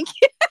 Thank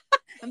you.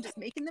 I'm just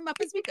making them up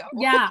as we go.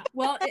 Yeah.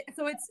 Well,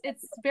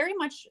 it's very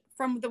much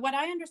from what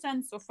I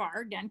understand so far,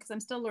 again, because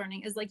I'm still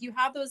learning, is like you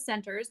have those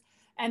centers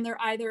and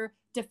they're either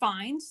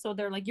defined, so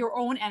they're like your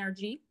own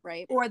energy,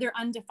 right? Or they're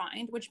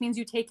undefined, which means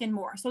you take in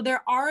more. So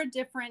there are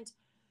different,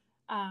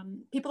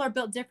 people are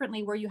built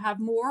differently where you have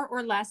more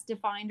or less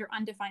defined or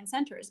undefined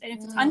centers. And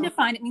if it's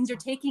undefined, it means you've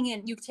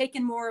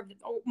taken more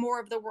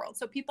of the world.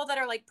 So people that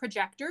are like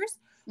projectors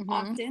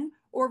often,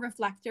 or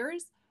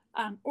reflectors,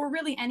 or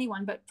really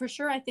anyone, but for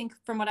sure, I think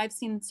from what I've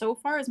seen so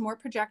far is more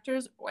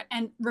projectors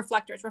and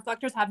reflectors.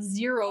 Reflectors have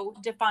 0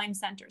 defined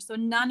centers. So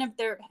none of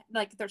their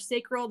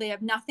sacral, they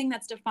have nothing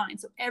that's defined.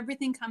 So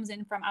everything comes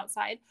in from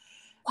outside,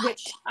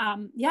 which,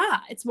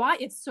 it's why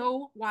it's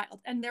so wild.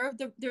 And they're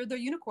the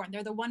unicorn.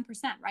 They're the 1%,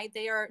 right?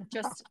 They are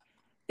just,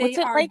 what's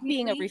it like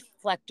being a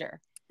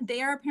reflector?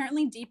 They are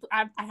apparently deep.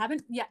 I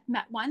haven't yet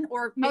met one,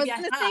 or maybe I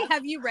was gonna say,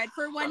 have you read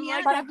for one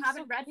yet? But I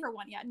haven't read for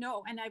one yet.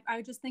 No. And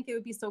I just think it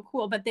would be so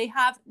cool, but they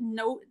have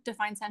no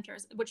defined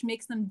centers, which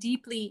makes them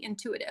deeply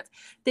intuitive.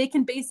 They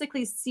can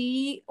basically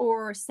see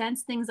or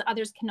sense things that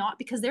others cannot,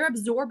 because they're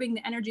absorbing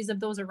the energies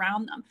of those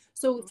around them.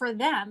 So for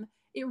them,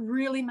 it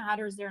really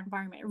matters their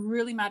environment. It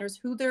really matters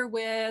who they're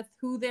with,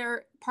 who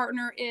their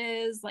partner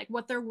is, like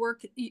what their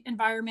work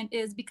environment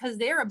is, because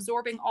they're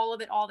absorbing all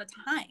of it all the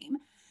time,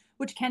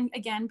 which can,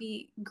 again,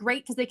 be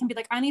great because they can be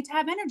like, I need to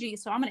have energy.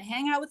 So I'm going to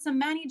hang out with some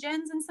Manny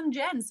Gens and some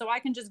Gens so I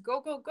can just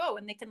go.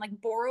 And they can like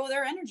borrow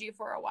their energy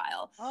for a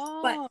while.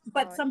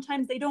 But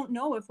sometimes they don't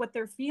know if what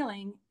they're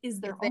feeling is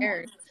their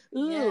own.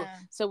 Ooh. Yeah.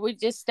 So we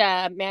just,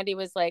 Mandy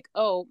was like,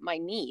 oh, my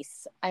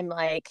niece. I'm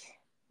like,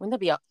 wouldn't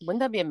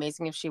that be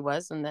amazing if she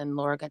was? And then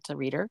Laura got to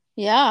read her.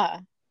 Yeah.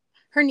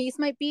 Her niece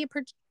might be a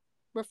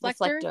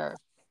reflector.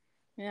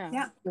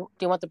 Yeah. Do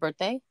you want the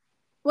birthday?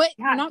 What?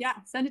 Yeah.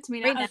 Send it to me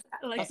now.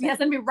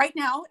 Send me right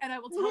now, and I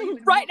will tell you.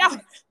 Right now.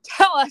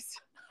 Tell us.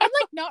 I'm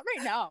like, not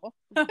right now.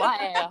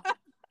 Why?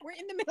 We're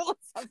in the middle of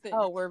something.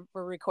 Oh, we're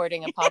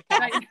recording a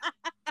podcast.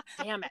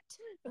 Damn it.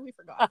 We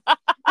forgot.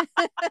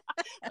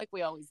 Like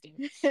we always do.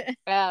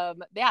 Yeah,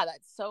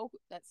 that's so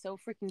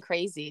freaking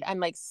crazy.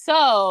 I'm like,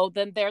 so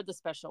then they're the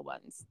special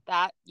ones.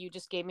 That you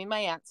just gave me my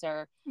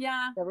answer.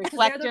 Yeah. The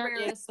reflector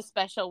is the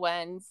special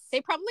ones. They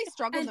probably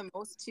struggle the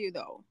most too,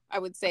 though, I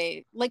would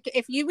say. Like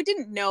if you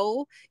didn't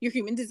know your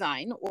human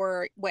design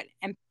or what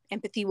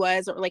empathy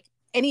was, or like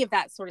any of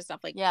that sort of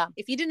stuff, like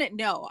if you didn't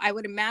know, I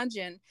would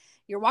imagine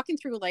you're walking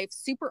through life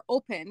super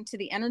open to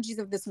the energies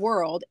of this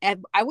world,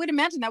 and I would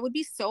imagine that would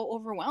be so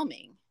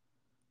overwhelming.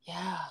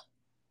 Yeah,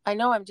 I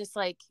know. I'm just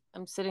like,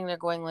 I'm sitting there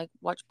going like,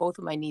 watch both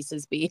of my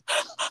nieces be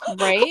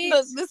right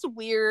this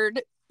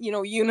weird,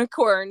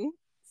 unicorn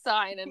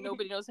sign, and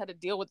nobody knows how to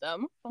deal with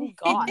them. Oh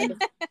God.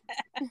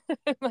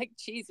 Like,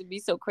 geez, it'd be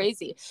so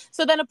crazy.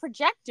 So then a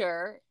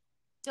projector,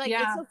 like,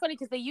 it's so funny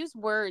because they use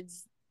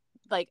words.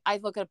 Like, I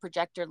look at a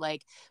projector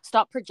like,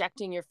 stop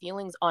projecting your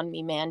feelings on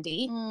me,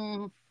 Mandy.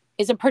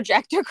 Is a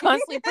projector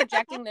constantly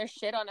projecting their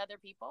shit on other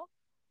people?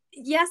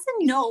 Yes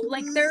and no.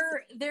 Like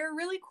they're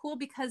really cool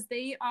because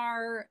they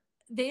are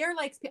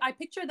like, I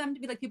picture them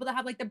to be like people that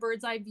have like the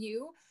bird's eye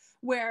view,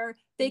 where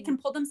they can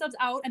pull themselves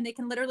out and they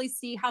can literally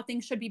see how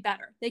things should be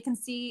better. They can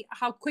see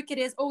how quick it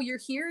is. Oh, you're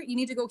here, you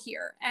need to go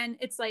here. And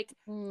it's like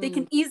they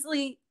can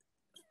easily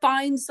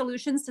find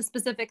solutions to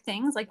specific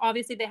things. Like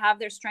obviously they have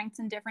their strengths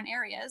in different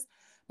areas,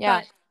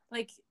 but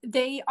like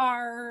they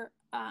are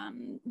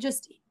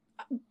just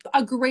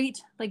a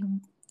great, like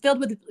filled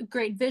with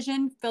great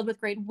vision, filled with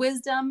great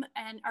wisdom,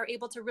 and are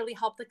able to really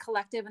help the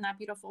collective in that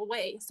beautiful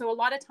way. So a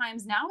lot of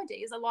times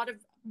nowadays, a lot of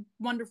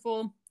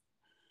wonderful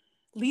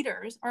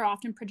leaders are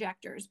often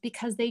projectors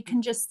because they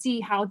can just see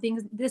how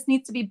this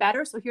needs to be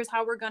better. So here's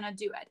how we're going to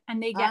do it.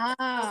 And they get,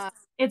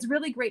 it's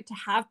really great to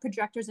have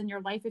projectors in your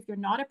life if you're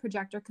not a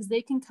projector, because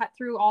they can cut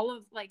through all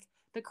of like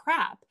the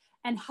crap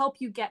and help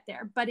you get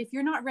there. But if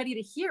you're not ready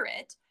to hear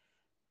it,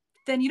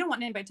 then you don't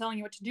want anybody telling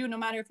you what to do, no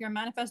matter if you're a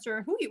manifestor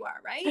or who you are,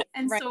 right?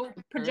 And so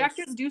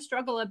projectors do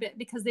struggle a bit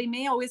because they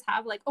may always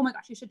have like, oh my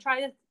gosh, you should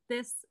try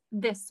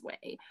this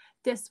way.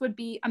 This would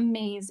be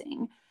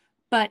amazing.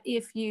 But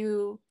if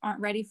you aren't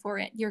ready for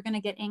it, you're going to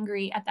get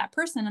angry at that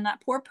person. And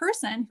that poor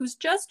person who's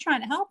just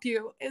trying to help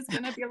you is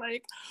going to be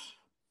like,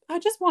 I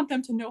just want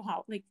them to know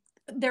how. Like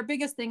their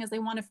biggest thing is they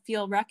want to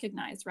feel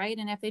recognized, right?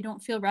 And if they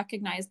don't feel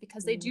recognized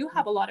because they do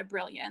have a lot of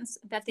brilliance,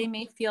 that they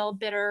may feel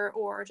bitter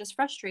or just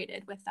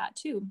frustrated with that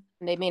too.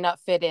 And they may not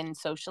fit in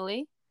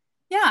socially.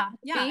 Yeah.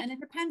 And it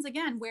depends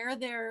again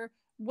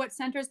what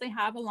centers they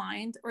have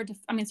aligned or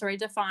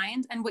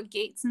defined, and what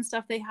gates and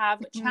stuff they have,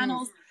 what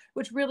channels,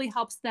 which really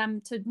helps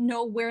them to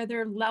know where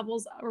their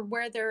levels or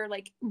where their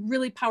like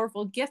really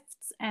powerful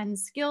gifts and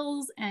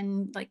skills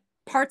and like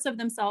parts of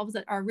themselves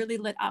that are really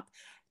lit up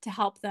to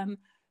help them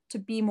to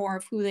be more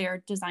of who they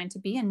are designed to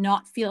be and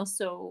not feel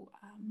so,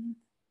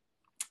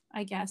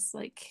 I guess,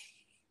 like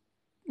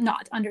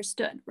not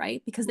understood,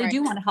 right? Because they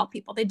do want to help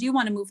people. They do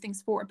want to move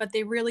things forward, but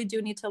they really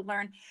do need to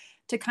learn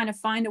to kind of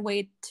find a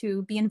way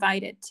to be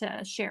invited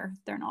to share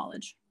their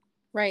knowledge.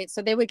 Right.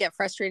 So they would get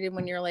frustrated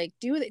when you're like,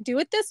 do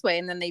it this way.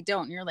 And then they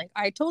don't. And you're like,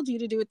 I told you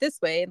to do it this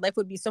way. Life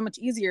would be so much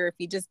easier if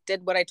you just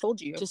did what I told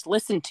you. Just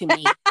listen to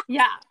me.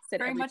 Yeah.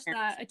 Very much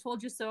that I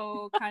told you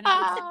so kind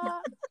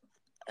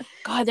of.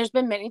 God, there's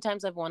been many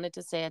times I've wanted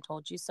to say I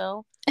told you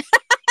so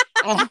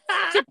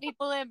to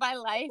people in my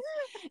life,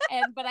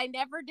 but I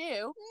never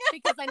do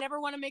because I never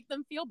want to make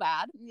them feel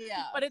bad.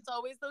 Yeah. But it's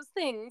always those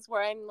things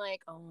where I'm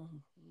like, oh,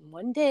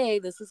 one day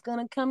this is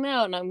gonna come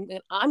out,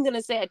 and I'm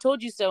gonna say I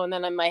told you so, and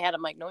then in my head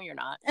I'm like, no, you're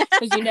not,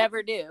 because you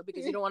never do,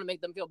 because you don't want to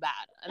make them feel bad,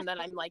 and then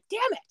I'm like, damn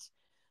it,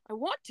 I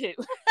want to.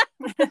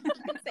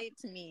 Say it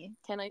to me.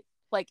 Can I?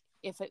 Like,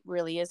 if it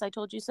really is I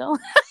told you so.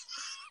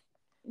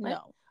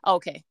 No.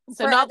 Okay.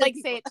 So for not like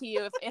people. Say it to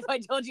you if I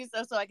told you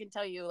so I can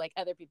tell you like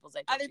other people's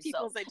I told you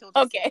so. I told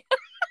you okay.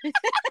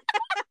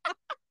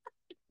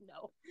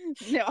 So.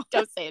 No.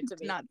 Don't say it to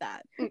me. Not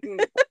that.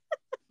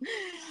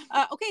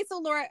 Okay, so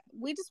Laura,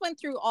 we just went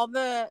through all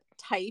the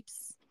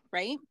types,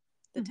 right?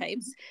 The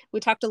types. We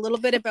talked a little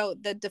bit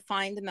about the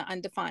defined and the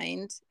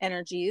undefined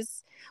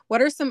energies.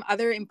 What are some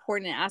other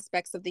important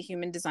aspects of the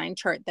human design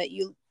chart that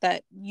you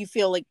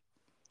feel like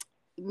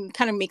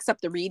kind of makes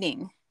up the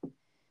reading?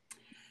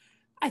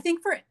 I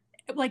think for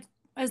like,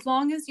 as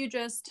long as you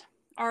just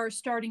are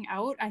starting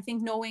out, I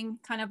think knowing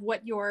kind of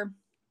what your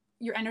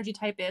energy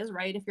type is,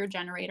 right? If you're a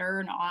generator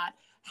or not,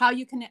 how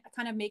you can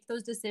kind of make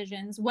those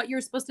decisions, what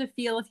you're supposed to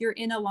feel if you're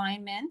in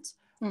alignment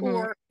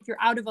or if you're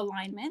out of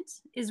alignment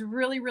is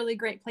really, really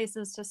great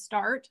places to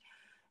start.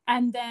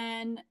 And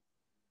then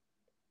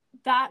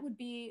that would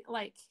be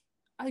like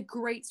a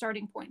great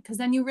starting point, because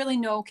then you really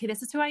know, okay,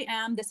 this is who I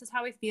am, this is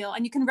how I feel,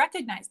 and you can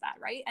recognize that,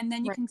 right? And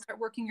then you can start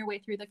working your way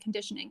through the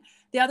conditioning.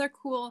 The other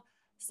cool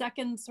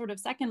second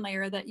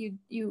layer that you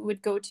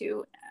would go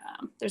to,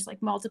 there's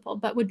like multiple,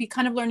 but would be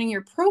kind of learning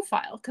your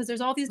profile, because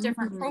there's all these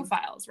different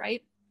profiles,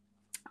 right?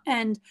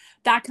 And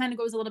that kind of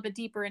goes a little bit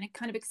deeper, and it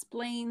kind of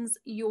explains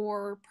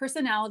your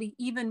personality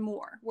even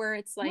more, where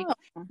it's like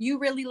you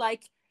really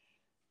like,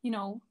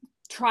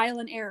 trial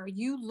and error.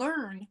 You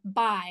learn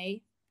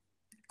by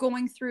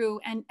going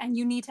through, and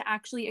you need to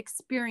actually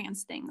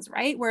experience things,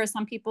 right? Whereas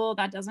some people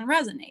that doesn't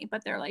resonate,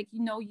 but they're like,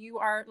 you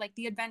are like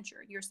the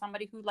adventure. You're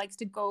somebody who likes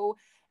to go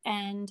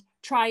and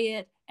try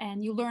it,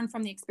 and you learn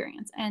from the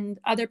experience. And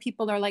other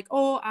people are like,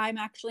 oh, I'm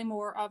actually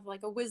more of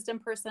like a wisdom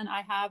person.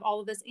 I have all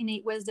of this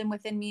innate wisdom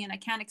within me and I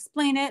can't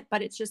explain it,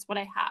 but it's just what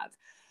I have.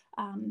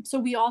 So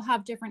we all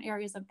have different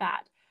areas of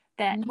that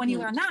when you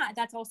learn that,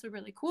 that's also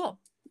really cool.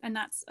 And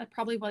that's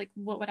probably like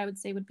what I would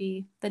say would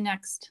be the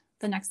next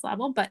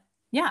level. But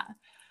yeah.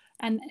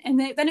 And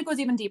then it goes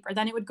even deeper.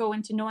 Then it would go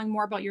into knowing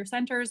more about your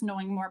centers,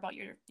 knowing more about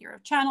your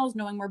channels,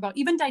 knowing more about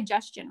even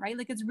digestion, right?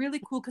 Like it's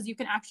really cool because you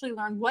can actually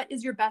learn what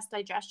is your best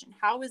digestion.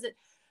 How is it,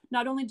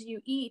 not only do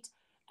you eat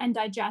and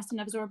digest and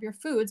absorb your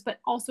foods, but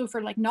also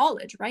for like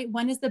knowledge, right?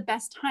 When is the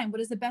best time?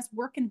 What is the best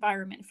work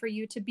environment for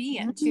you to be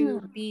in to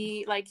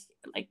be like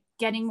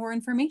getting more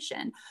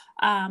information?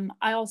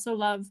 I also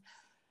love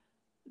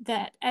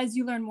that as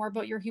you learn more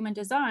about your human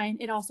design,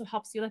 it also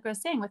helps you, like I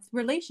was saying, with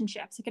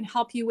relationships. It can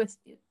help you with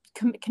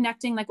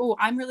connecting like, oh,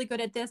 I'm really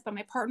good at this, but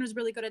my partner's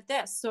really good at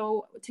this.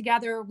 So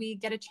together we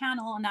get a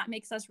channel and that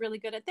makes us really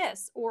good at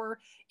this. Or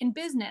in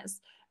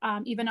business,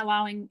 even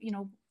allowing,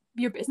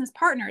 your business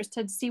partners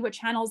to see what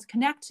channels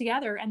connect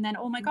together. And then,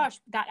 oh my gosh,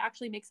 that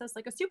actually makes us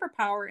like a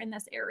superpower in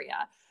this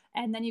area.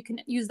 And then you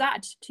can use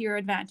that to your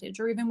advantage,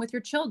 or even with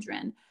your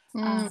children.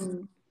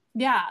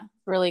 Yeah.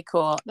 Really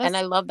cool. And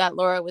I love that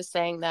Laura was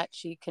saying that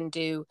she can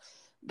do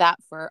that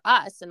for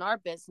us in our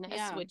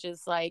business, which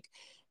is like,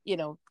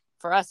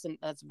 for us, and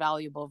that's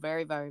valuable,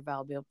 very, very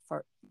valuable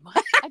for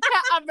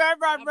I'm very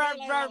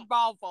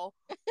valuable.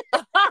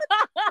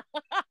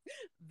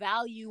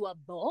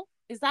 Valuable.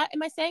 Is that,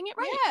 am I saying it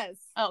right? Yes.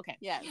 Oh, okay.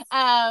 Yes.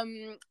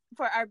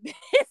 For our business,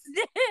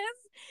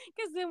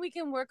 because then we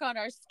can work on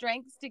our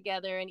strengths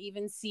together and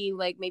even see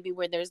like maybe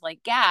where there's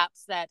like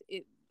gaps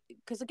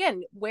because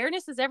again,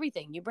 awareness is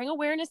everything. You bring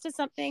awareness to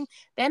something,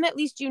 then at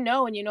least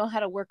and you know how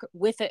to work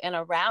with it and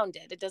around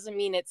it. It doesn't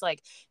mean it's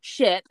like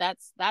shit,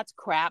 that's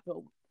crap,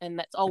 and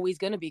that's always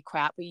going to be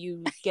crap, but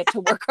you get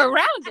to work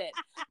around it,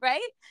 right?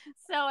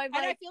 So I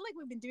feel like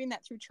we've been doing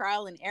that through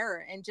trial and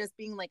error and just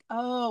being like,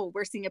 oh,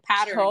 we're seeing a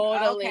pattern.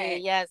 Totally, okay.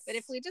 Yes. But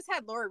if we just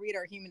had Laura read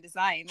our human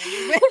design,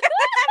 we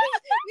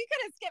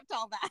could have skipped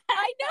all that.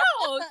 I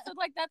know. So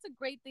like that's a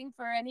great thing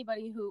for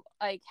anybody who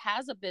like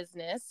has a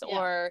business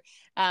or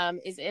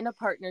is in a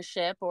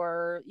partnership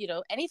or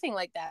anything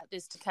like that,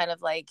 is to kind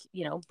of like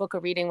book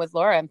a reading with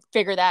Laura and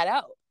figure that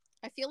out.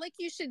 I feel like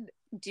you should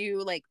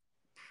do like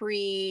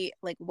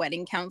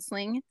wedding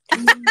counseling.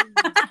 Like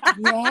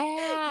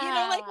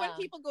when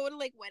people go to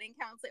like wedding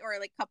counseling or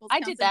like couples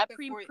I counseling. did that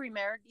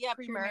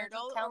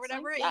premarital or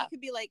whatever. You could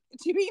be like,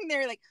 to being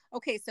there like,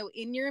 okay, so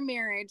in your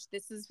marriage,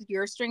 this is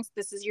your strengths,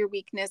 this is your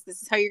weakness,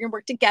 this is how you're gonna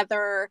work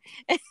together.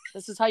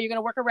 This is how you're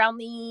gonna work around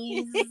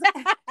these.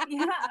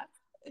 Yeah.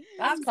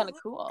 That's kind of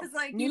cool. Because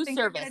like new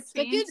service.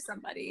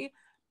 Somebody.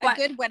 A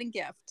good wedding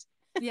gift.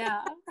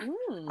 Yeah.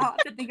 Oh, I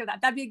could think of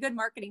that. That'd be a good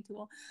marketing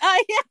tool.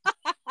 Yeah.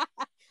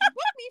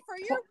 Book me for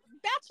your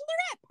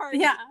bachelorette party.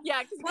 Yeah.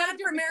 Yeah, because you gotta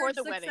do it before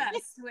the wedding.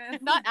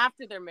 Not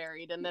after they're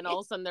married, and then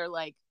all of a sudden they're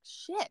like,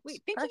 shit.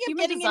 Wait, thinking of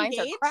getting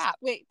engaged?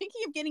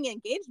 Thinking of getting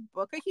engaged?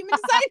 Book a human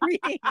design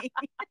reading.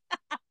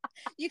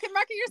 You can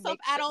market yourself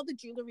at all the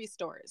jewelry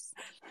stores.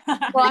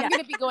 Well, I'm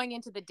going to be going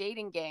into the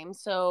dating game,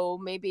 so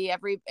maybe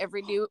every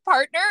new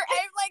partner,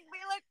 I'd be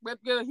like,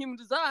 let's get a human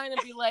design,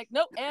 and be like,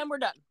 nope, and we're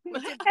done.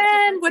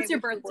 What's your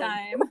birth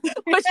time?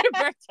 What's your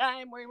birth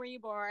time? Where were you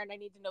born? I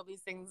need to know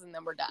these things, and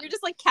then we're done. You're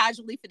just like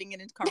casually fitting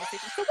it into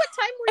conversation. So what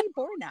time were you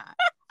born at?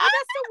 Oh,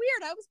 that's so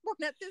weird. I was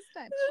born at this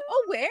time.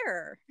 Oh,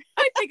 where?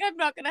 I think I'm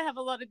not going to have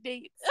a lot of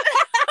dates.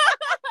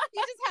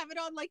 You just have it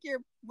on like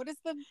what is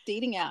the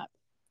dating app?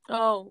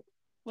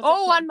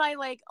 On my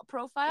like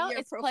profile,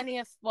 it's plenty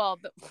of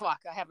I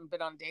haven't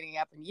been on a dating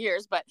app in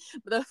years, but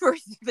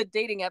the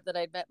dating app that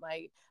I met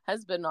my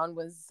husband on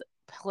was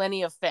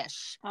Plenty of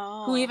Fish.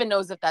 Who even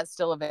knows if that's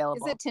still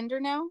available? Is it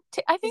Tinder now?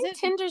 I think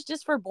Tinder's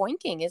just for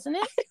boinking, isn't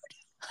it?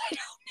 I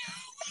don't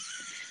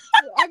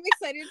know. I'm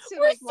excited to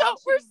we're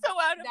so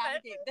out of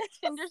it.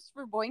 Tinder's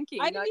for boinking.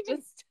 I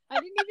didn't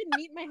even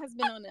meet my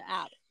husband on the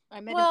app.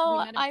 I met him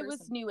I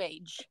was new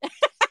age.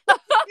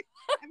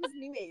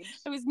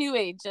 I was new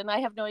age, and I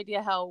have no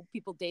idea how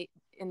people date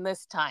in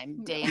this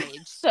day and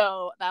age.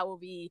 So that will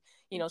be,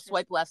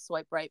 swipe left,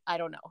 swipe right. I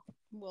don't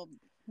know.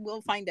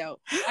 We'll find out.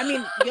 I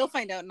mean, you'll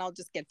find out, and I'll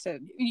just get to.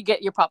 You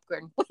get your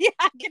popcorn. Yeah,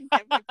 I can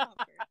get my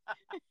popcorn.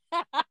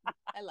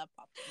 I love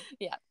popcorn.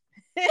 Yeah.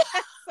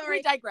 Sorry.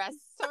 We digress.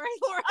 Sorry,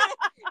 Laura.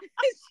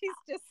 She's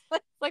just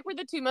like we're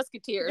the two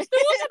musketeers.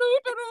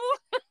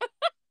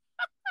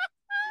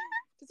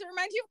 Does it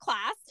remind you of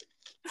class?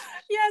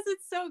 Yes,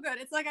 it's so good.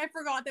 It's like I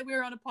forgot that we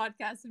were on a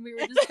podcast and we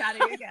were just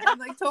chatting again. I'm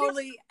like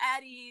totally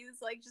at ease,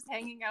 like just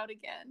hanging out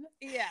again.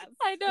 Yes.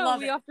 I know.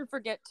 We often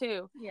forget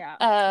too.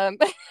 Yeah.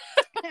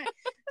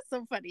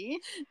 So funny.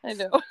 I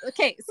know.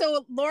 Okay,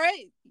 so Laura,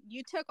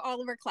 you took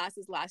all of our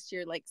classes last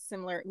year, like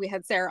similar. We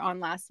had Sarah on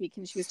last week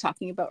and she was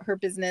talking about her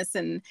business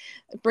and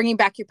bringing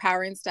back your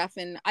power and stuff.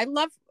 And I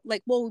love,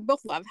 we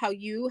both love how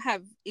you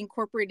have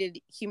incorporated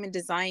human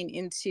design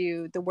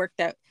into the work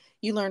that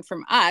you learned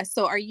from us.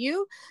 So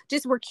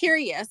we're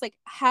curious, like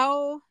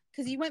how,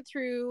 because you went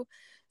through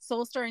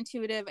Soul Star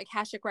Intuitive,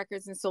 Akashic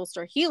Records, and Soul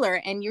Star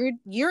Healer, and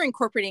you're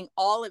incorporating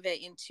all of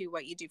it into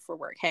what you do for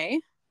work,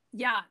 hey?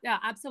 Yeah,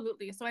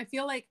 absolutely. So I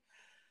feel like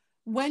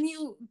when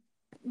you,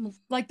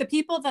 like the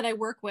people that I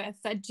work with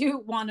that do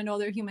want to know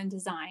their human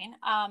design,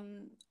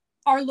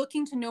 are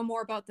looking to know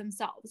more about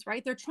themselves,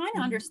 right? They're trying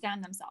to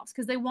understand themselves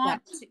because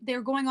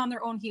they're going on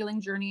their own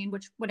healing journey in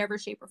whatever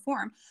shape or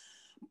form.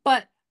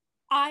 But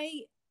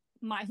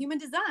my human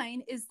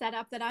design is set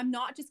up that I'm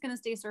not just going to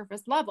stay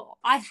surface level.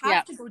 I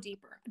have to go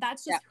deeper.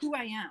 That's just who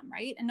I am,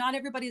 right? And not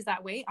everybody's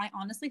that way. I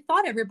honestly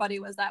thought everybody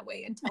was that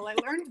way until I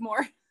learned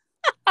more.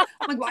 I'm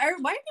like, why are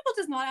people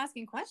just not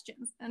asking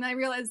questions? And I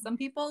realized some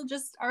people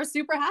just are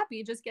super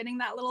happy just getting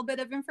that little bit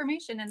of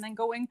information and then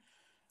going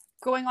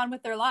on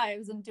with their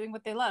lives and doing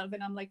what they love.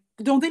 And I'm like,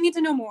 don't they need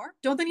to know more?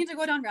 Don't they need to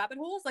go down rabbit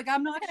holes? Like,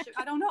 I'm not sure.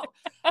 I don't know.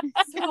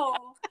 So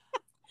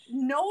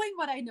knowing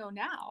what I know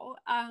now,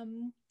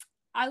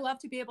 I love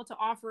to be able to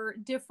offer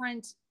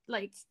different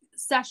like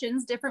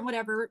sessions, different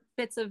whatever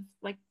bits of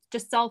like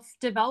just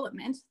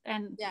self-development,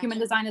 and human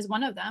design is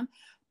one of them.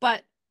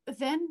 But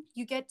then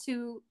you get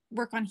to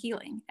work on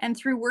healing, and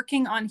through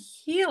working on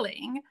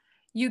healing,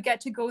 you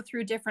get to go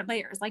through different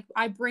layers. Like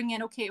I bring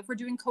in, okay, if we're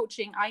doing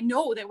coaching, I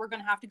know that we're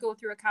going to have to go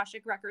through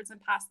Akashic records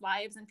and past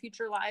lives and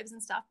future lives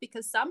and stuff,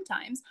 because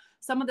sometimes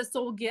some of the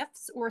soul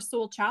gifts or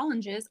soul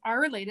challenges are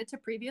related to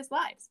previous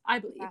lives, I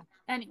believe.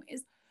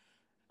 Anyways.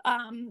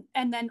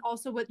 And then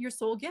also what your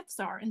soul gifts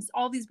are and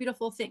all these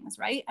beautiful things,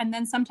 right? And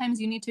then sometimes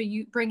you need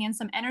to bring in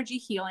some energy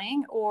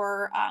healing,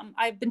 or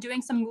I've been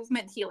doing some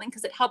movement healing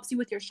because it helps you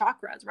with your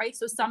chakras, right?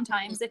 So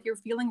sometimes if you're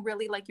feeling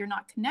really like you're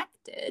not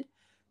connected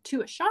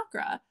to a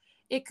chakra,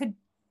 it could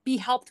be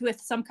helped with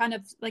some kind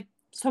of like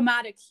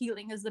somatic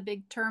healing is the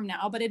big term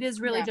now, but it is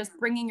really just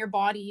bringing your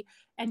body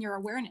and your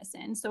awareness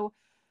in. So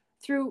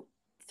through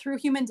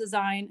human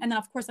design, and then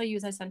of course I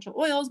use essential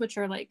oils, which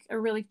are like a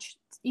really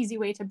easy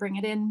way to bring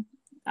it in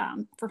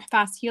for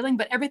fast healing.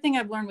 But everything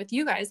I've learned with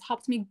you guys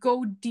helped me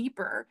go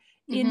deeper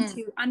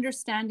into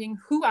understanding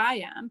who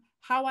I am,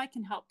 how I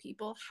can help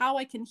people, how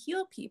I can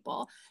heal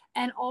people,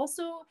 and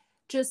also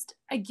just,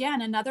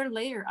 again, another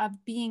layer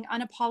of being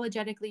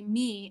unapologetically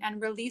me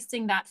and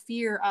releasing that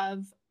fear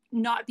of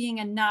not being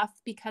enough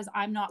because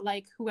I'm not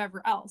like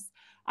whoever else.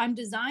 I'm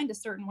designed a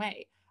certain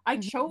way. I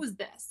chose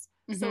this.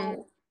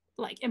 So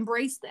like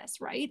embrace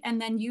this, right?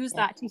 And then use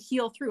that to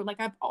heal through.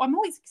 Like I'm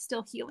always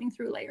still healing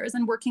through layers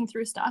and working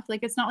through stuff.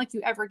 Like it's not like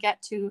you ever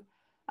get to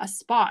a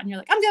spot and you're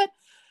like, I'm good.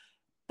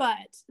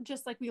 But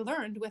just like we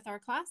learned with our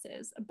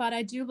classes. But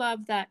I do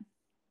love that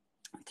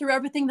through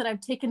everything that I've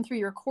taken through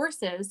your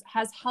courses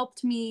has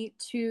helped me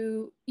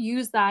to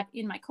use that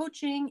in my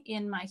coaching,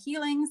 in my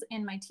healings,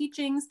 in my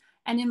teachings,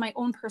 and in my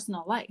own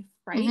personal life,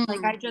 right?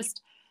 Like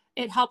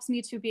it helps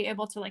me to be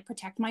able to like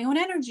protect my own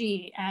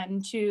energy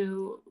and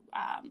to,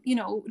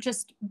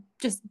 just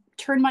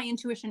turn my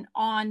intuition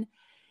on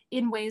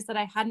in ways that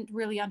I hadn't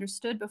really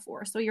understood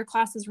before. So your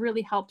classes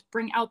really helped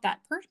bring out that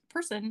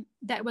person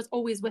that was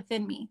always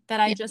within me, that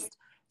I just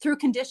through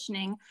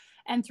conditioning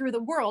and through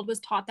the world was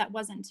taught that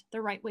wasn't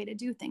the right way to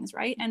do things.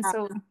 Right. And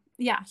so,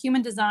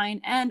 human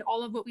design and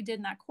all of what we did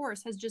in that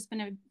course has just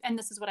been and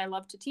this is what I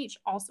love to teach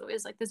also,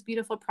 is like this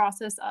beautiful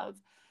process of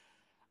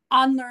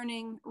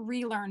unlearning,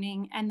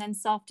 relearning, and then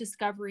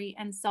self-discovery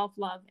and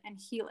self-love and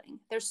healing.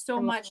 There's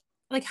so much,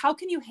 like, how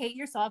can you hate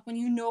yourself when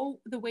you know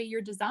the way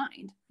you're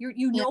designed?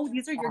 You know,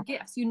 these are your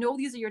gifts, you know,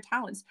 these are your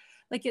talents.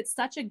 Like, it's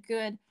such a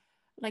good,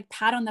 like,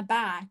 pat on the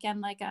back and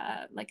like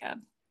a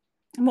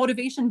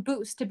motivation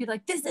boost to be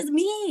like, this is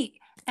me.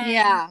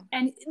 And,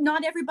 and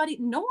not everybody,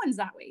 no one's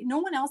that way. No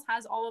one else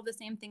has all of the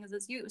same things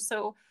as you.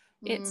 So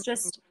it's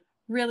just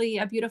really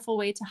a beautiful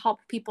way to help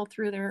people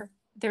through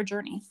their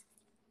journey.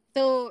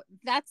 So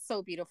that's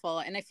so beautiful.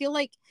 And I feel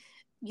like,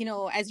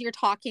 as you're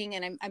talking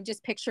and I'm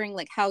just picturing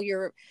like how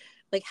your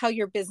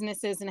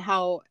business is and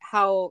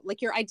how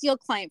like your ideal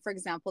client, for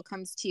example,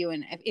 comes to you.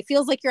 And it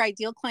feels like your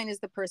ideal client is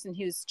the person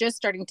who's just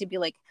starting to be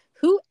like,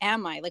 who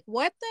am I? Like,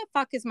 what the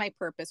fuck is my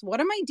purpose? What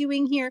am I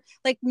doing here?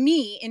 Like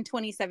me in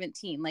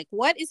 2017, like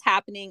what is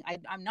happening?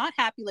 I'm not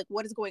happy. Like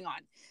what is going on?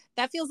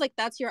 That feels like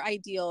that's your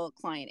ideal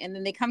client. And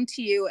then they come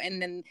to you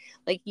and then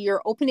like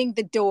you're opening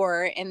the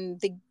door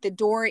and the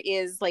door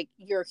is like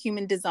your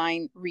human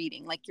design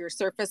reading, like your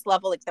surface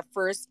level, like the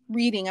first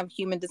reading of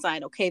human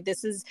design. Okay,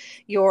 this is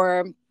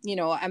your,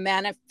 a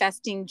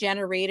manifesting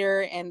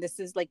generator. And this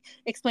is like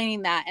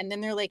explaining that. And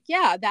then they're like,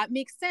 yeah, that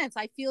makes sense.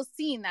 I feel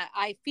seen, that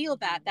I feel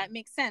that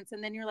makes sense.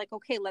 And then you're like,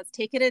 okay, let's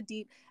take it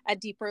a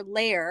deeper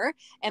layer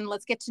and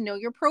let's get to know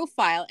your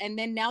profile. And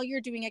then now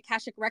you're doing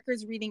Akashic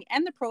Records reading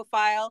and the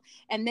profile.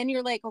 And then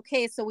you're like,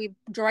 okay, so we've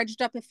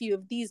dredged up a few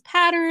of these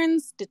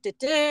patterns.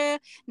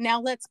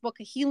 Now let's book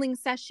a healing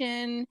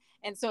session.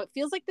 And so it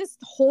feels like this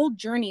whole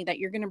journey that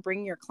you're going to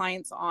bring your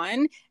clients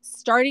on,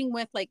 starting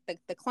with like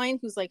the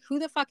client who's like, who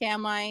the fuck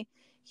am I?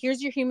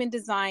 Here's your human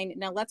design.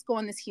 Now let's go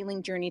on this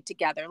healing journey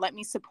together. Let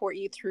me support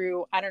you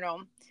through,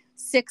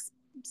 6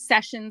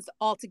 sessions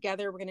all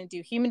together. We're going to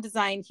do human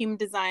design,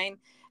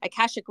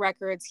 Akashic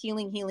Records,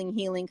 healing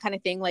kind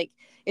of thing. Like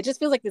it just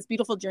feels like this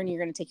beautiful journey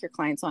you're going to take your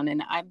clients on.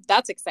 And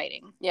that's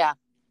exciting. Yeah.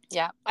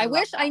 I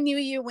wish I knew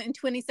you in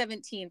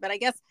 2017, but I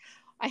guess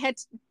I had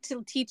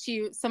to teach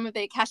you some of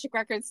the Akashic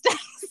Records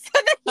stuff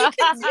so that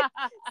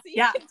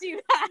you could do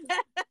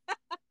that.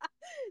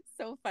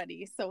 So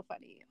funny.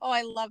 Oh,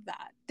 I love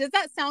that. Does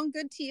that sound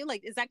good to you?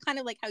 Like, is that kind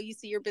of like how you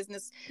see your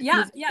business?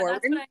 Yeah.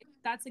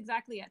 That's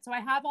exactly it. So I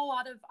have a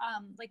lot of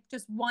like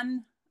just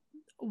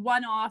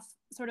one-off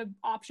sort of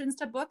options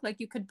to book. Like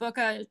you could book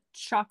a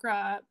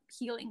chakra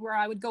healing where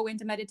I would go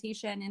into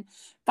meditation and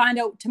find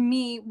out, to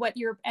me, what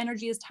your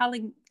energy is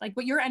telling, like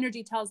what your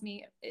energy tells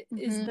me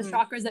is the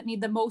chakras that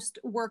need the most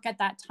work at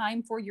that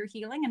time for your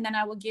healing. And then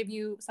I will give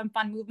you some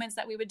fun movements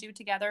that we would do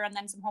together and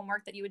then some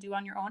homework that you would do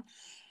on your own.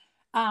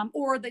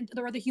 or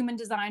the human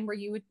design, where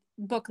you would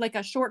book like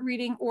a short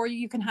reading, or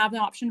you can have the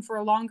option for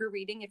a longer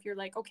reading if you're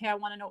like, okay, I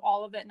want to know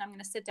all of it and I'm going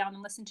to sit down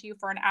and listen to you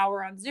for an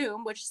hour on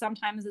Zoom, which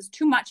sometimes is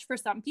too much for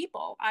some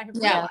people, I have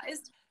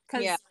realized,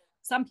 because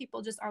some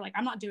people just are like,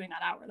 I'm not doing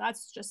that hour,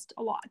 that's just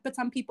a lot. But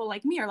some people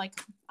like me are like,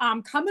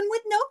 I'm coming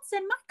with notes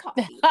and my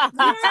coffee.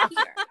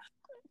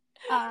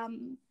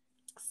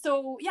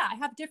 So yeah, I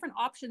have different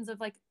options of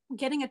like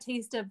getting a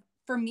taste of,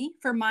 for me,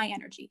 for my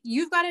energy.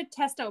 You've got to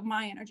test out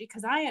my energy,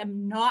 because I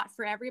am not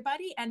for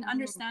everybody. And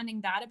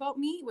understanding that about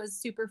me was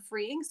super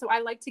freeing. So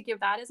I like to give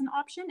that as an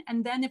option.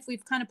 And then if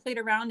we've kind of played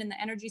around in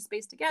the energy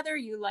space together,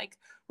 you like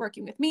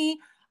working with me,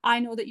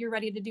 I know that you're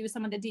ready to do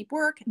some of the deep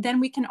work,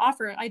 then we can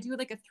offer, I do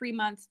like a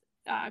 3-month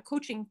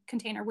coaching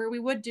container where we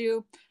would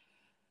do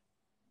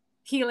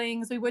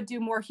healings, we would do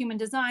more human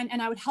design,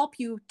 and I would help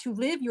you to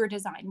live your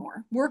design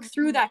more, work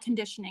through that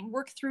conditioning,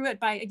 work through it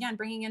by, again,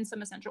 bringing in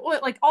some essential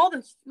oil, like all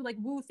the like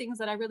woo things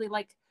that I really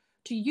like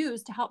to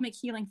use to help make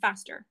healing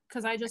faster.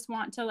 Because I just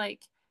want to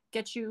like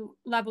get you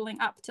leveling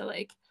up to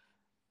like,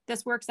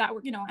 this works, that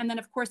work, and then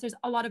of course there's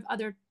a lot of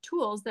other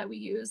tools that we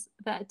use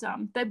that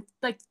that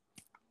like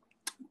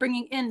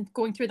bringing in,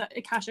 going through the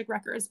Akashic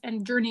records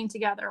and journeying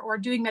together, or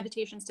doing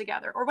meditations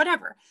together, or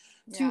whatever,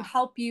 to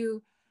help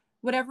you.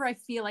 Whatever I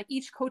feel like,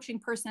 each coaching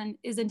person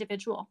is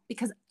individual,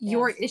 because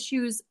your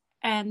issues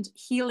and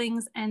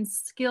healings and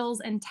skills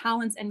and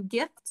talents and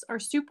gifts are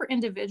super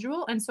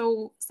individual. And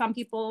so some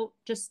people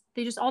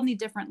they just all need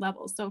different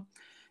levels. So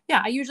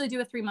yeah, I usually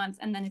do a 3 months.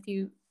 And then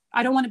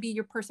I don't want to be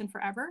your person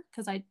forever,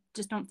 because I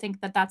just don't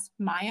think that that's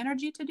my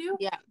energy to do.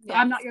 So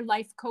I'm not your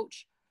life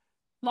coach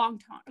long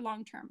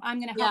term. I'm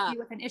going to help you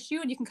with an issue,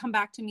 and you can come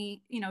back to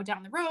me,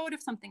 down the road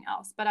of something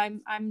else. But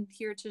I'm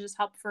here to just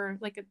help for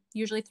like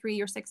usually 3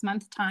 or 6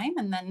 month time,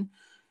 and then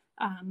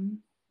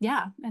and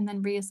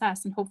then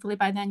reassess, and hopefully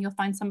by then you'll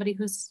find somebody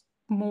who's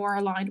more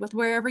aligned with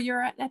wherever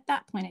you're at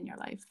that point in your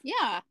life.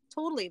 Yeah,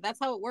 totally. That's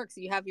how it works.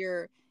 You have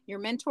your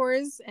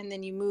mentors, and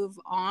then you move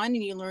on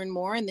and you learn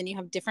more, and then you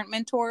have different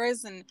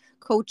mentors and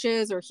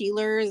coaches or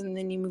healers, and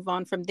then you move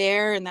on from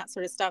there, and that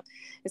sort of stuff.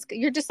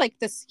 You're just like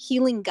this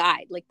healing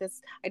guide, like this.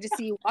 I just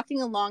see you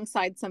walking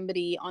alongside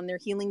somebody on their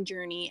healing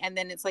journey, and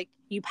then it's like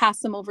you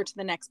pass them over to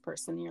the next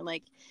person. You're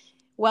like,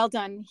 well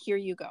done, here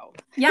you go.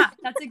 Yeah,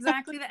 that's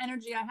exactly the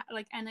energy I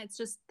like. And it's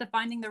just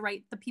finding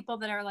the people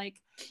that are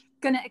like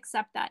going to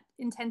accept that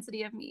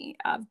intensity of me,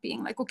 of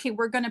being like, okay,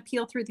 we're going to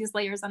peel through these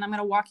layers, and I'm going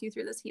to walk you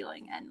through this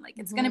healing, and like,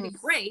 it's going to be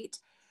great,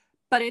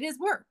 but it is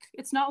work.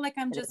 It's not like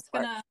I'm just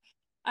going to,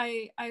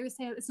 I always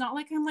say, it's not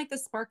like I'm like the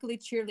sparkly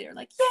cheerleader,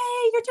 like,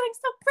 yay, you're doing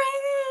so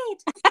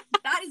great.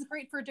 That is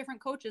great for different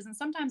coaches. And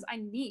sometimes I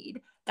need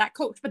that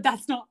coach, but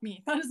that's not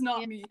me. That is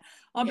not me.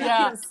 I'll be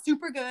like,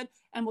 super good,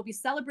 and we'll be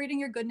celebrating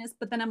your goodness.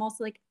 But then I'm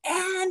also like,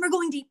 and we're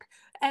going deep.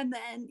 And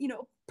then,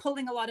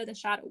 pulling a lot of the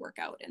shadow work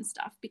out and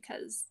stuff,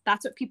 because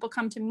that's what people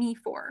come to me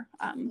for.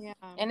 And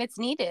it's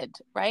needed,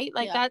 right?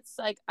 Like that's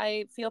like,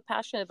 I feel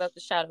passionate about the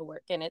shadow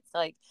work, and it's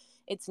like,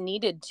 it's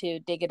needed to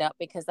dig it up,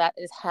 because that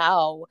is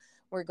how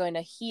we're going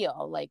to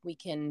heal. Like, we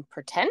can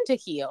pretend to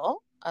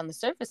heal on the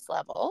surface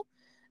level,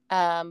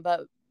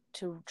 but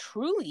to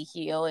truly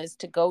heal is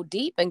to go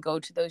deep and go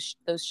to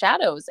those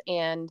shadows,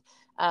 and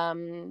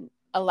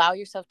allow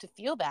yourself to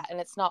feel that. And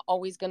it's not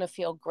always going to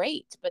feel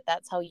great, but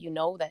that's how you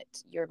know that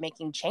you're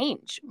making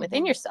change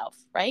within yourself,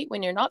 right?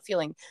 When you're not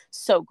feeling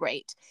so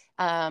great,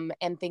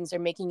 and things are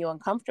making you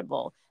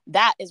uncomfortable,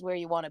 that is where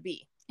you want to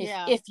be.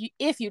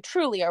 If you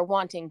truly are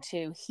wanting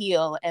to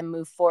heal and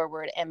move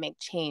forward and make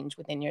change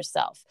within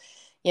yourself,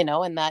 and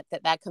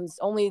that comes,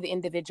 only the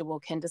individual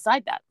can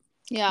decide that.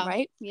 Yeah.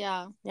 Right.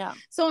 Yeah.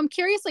 So I'm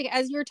curious, like,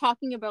 as you're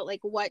talking about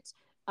like what,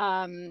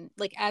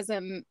 like as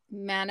a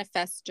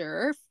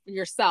manifester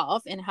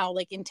yourself, and how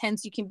like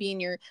intense you can be,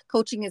 and your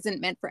coaching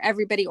isn't meant for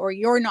everybody, or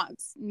you're not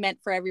meant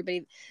for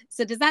everybody.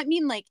 So does that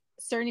mean like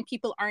certain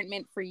people aren't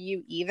meant for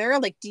you either?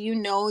 Like, do you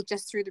know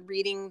just through the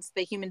readings,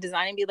 the human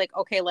design, and be like,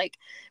 okay, like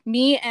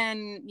me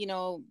and,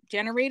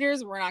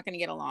 generators, we're not going to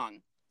get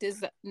along?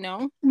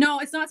 No,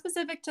 it's not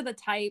specific to the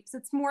types.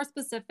 It's more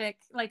specific.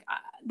 Like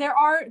they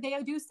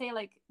do say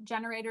like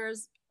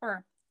generators,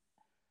 or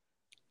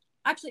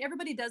actually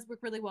everybody does work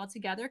really well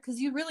together,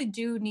 because you really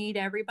do need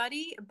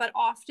everybody. But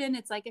often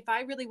it's like, if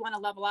I really want to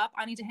level up,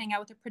 I need to hang out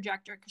with a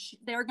projector, because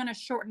they're going to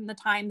shorten the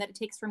time that it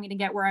takes for me to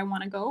get where I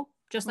want to go,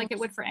 just like it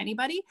would for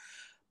anybody.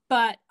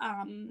 But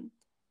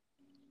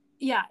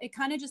it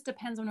kind of just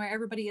depends on where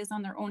everybody is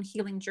on their own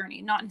healing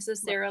journey, not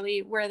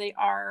necessarily where they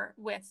are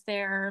with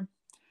their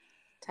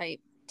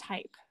type.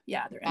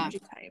 Their energy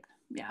type.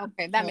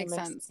 Okay, that makes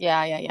sense.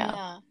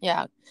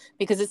 Yeah,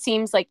 because it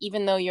seems like,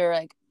 even though you're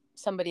like,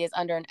 somebody is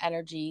under an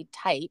energy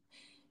type,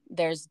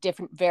 there's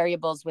different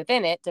variables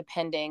within it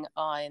depending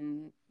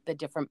on the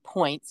different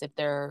points, if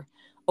they're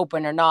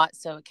open or not.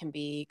 So it can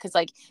be, because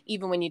like,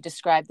 even when you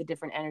describe the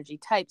different energy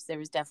types, there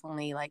was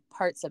definitely like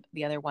parts of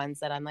the other ones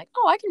that I'm like,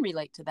 oh, I can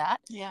relate to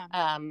that.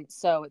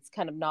 So it's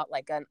kind of not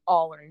like an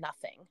all or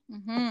nothing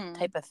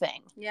type of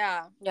thing.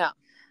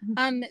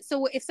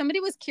 So if somebody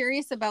was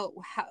curious about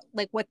how,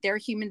 like what their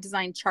human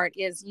design chart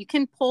is, you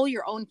can pull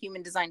your own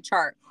human design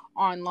chart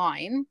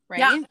online,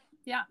 right?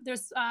 Yeah.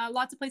 There's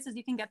lots of places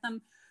you can get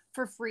them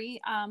for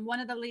free. One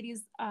of the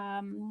ladies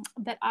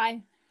that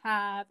I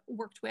have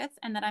worked with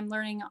and that I'm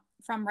learning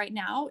from right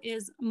now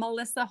is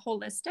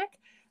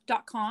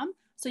melissaholistic.com.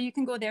 So you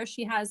can go there.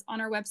 She has on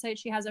her website,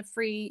 she has a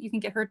free, you can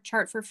get her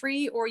chart for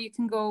free, or you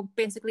can go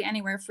basically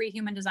anywhere, free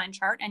human design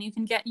chart, and you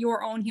can get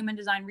your own human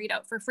design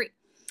readout for free,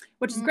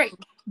 which is great.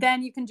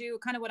 Then you can do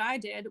kind of what I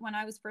did when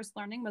I was first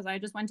learning, was I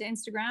just went to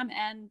Instagram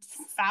and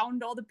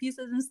found all the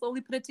pieces and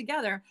slowly put it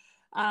together.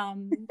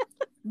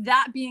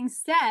 That being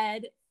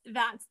said,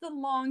 that's the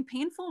long,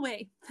 painful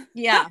way.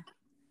 Yeah.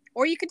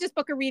 Or you could just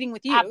book a reading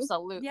with you.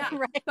 Absolutely. Yeah.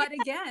 Right. But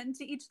again,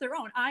 to each their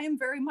own. I am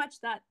very much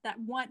that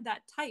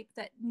type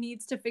that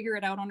needs to figure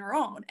it out on her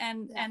own.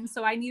 And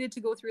so I needed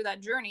to go through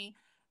that journey.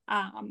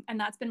 And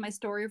that's been my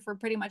story for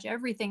pretty much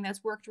everything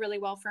that's worked really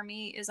well for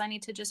me, is I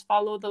need to just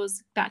follow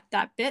those,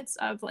 that bits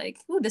of like,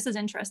 oh, this is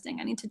interesting.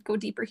 I need to go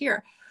deeper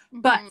here.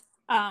 But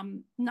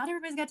not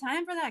everybody's got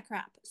time for that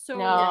crap. So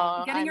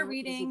getting a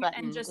reading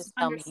and just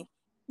tell me.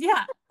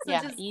 Yeah. So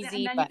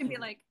easy. And then you can be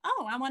like,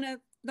 oh, I want to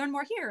learn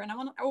more here. And I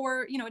want to,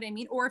 or you know what I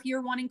mean? Or if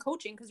you're wanting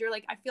coaching, because you're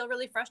like, I feel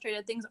really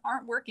frustrated, things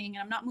aren't working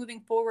and I'm not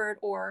moving forward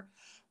or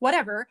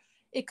whatever.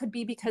 It could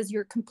be because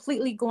you're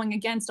completely going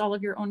against all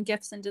of your own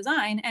gifts and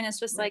design. And it's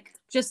just like,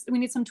 we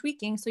need some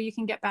tweaking so you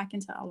can get back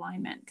into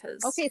alignment.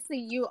 Okay. So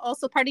you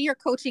also, part of your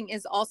coaching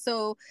is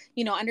also,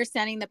 you know,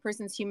 understanding the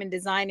person's human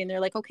design, and they're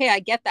like, okay, I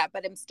get that,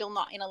 but I'm still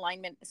not in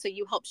alignment. So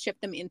you help shift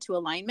them into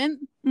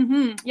alignment.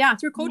 Yeah.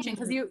 Through coaching.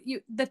 Because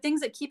the things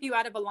that keep you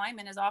out of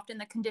alignment is often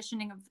the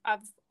conditioning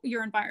of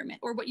your environment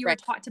or what you were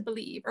taught to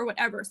believe or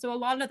whatever. So a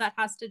lot of that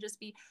has to just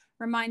be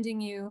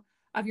reminding you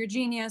of your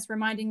genius,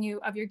 reminding you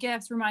of your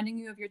gifts, reminding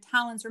you of your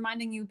talents,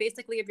 reminding you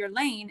basically of your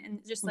lane, and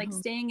just like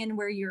staying in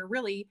where you're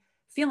really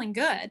feeling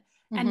good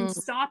and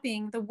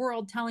stopping the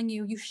world telling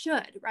you you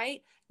should,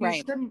 right?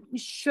 You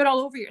should all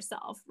over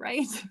yourself,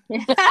 right?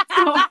 That's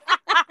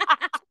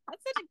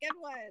such a good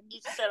one. You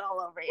should all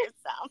over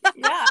yourself.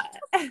 Yeah.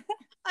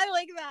 I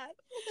like that.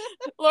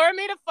 Laura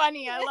made it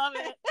funny. I love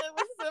it. It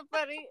was so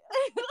funny.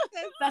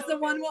 That's the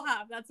one we'll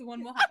have. That's the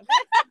one we'll have.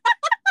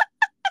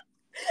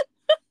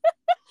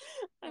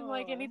 I'm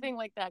like, anything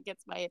like that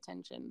gets my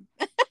attention.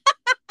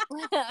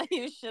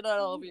 You should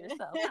all over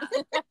yourself.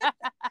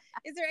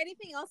 Is there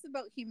anything else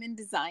about human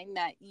design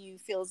that you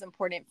feel is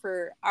important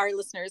for our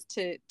listeners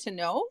to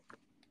know?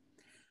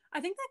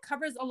 I think that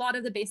covers a lot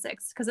of the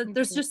basics, because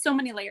there's just so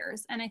many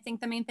layers. And I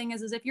think the main thing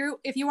is if you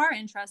are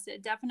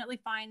interested, definitely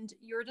find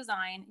your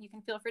design. You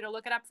can feel free to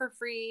look it up for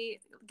free,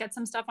 get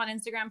some stuff on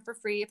Instagram for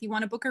free. If you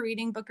want to book a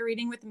reading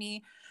with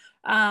me.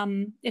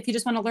 If you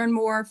just want to learn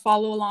more,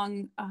 follow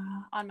along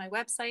on my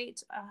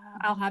website.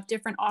 I'll have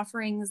different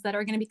offerings that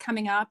are going to be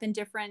coming up, and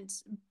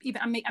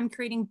I'm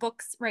creating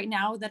books right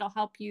now that'll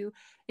help you.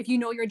 If you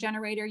know your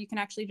generator, you can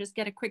actually just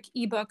get a quick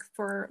ebook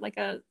for like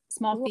a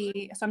small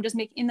fee. So I'm just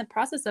in the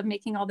process of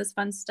making all this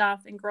fun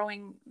stuff and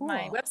growing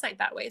my website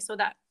that way. So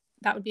that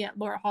would be at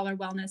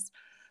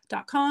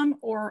laurahollerwellness.com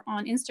or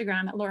on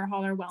Instagram at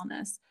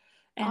laurahollerwellness.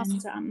 And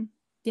awesome.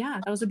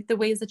 Those would be the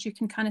ways that you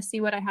can kind of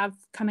see what I have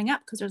coming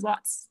up, because there's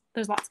lots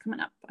coming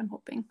up, I'm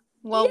hoping.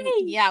 Well,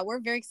 yeah, we're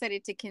very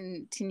excited to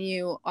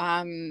continue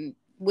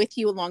with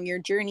you along your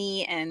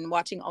journey and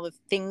watching all the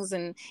things.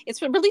 And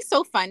it's really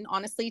so fun,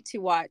 honestly, to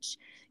watch,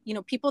 you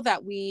know, people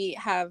that we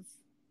have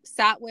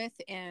sat with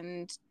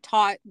and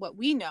taught what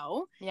we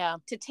know,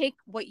 to take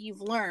what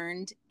you've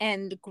learned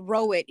and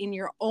grow it in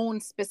your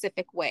own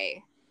specific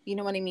way. You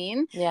know what I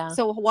mean? Yeah.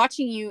 So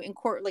watching you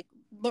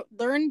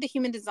learn the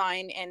human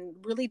design and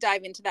really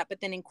dive into that, but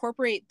then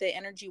incorporate the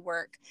energy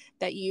work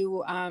that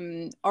you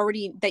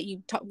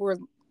were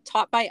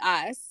taught by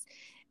us,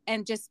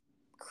 and just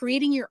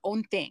creating your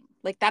own thing.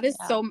 Like that is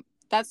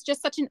that's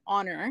just such an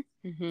honor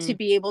to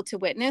be able to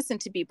witness and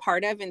to be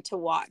part of and to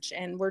watch.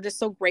 And we're just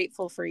so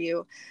grateful for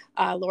you,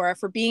 Laura,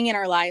 for being in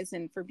our lives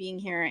and for being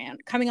here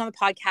and coming on the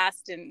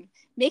podcast and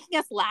making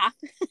us laugh.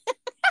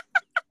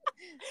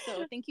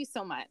 So thank you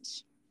so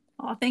much.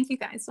 Oh, thank you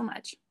guys so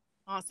much.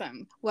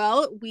 Awesome.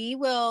 Well, we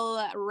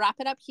will wrap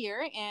it up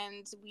here,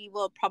 and we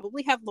will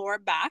probably have Laura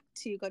back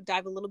to go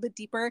dive a little bit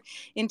deeper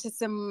into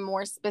some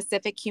more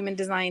specific human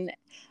design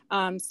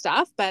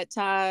stuff. But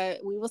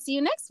we will see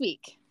you next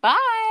week. Bye.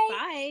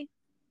 Bye.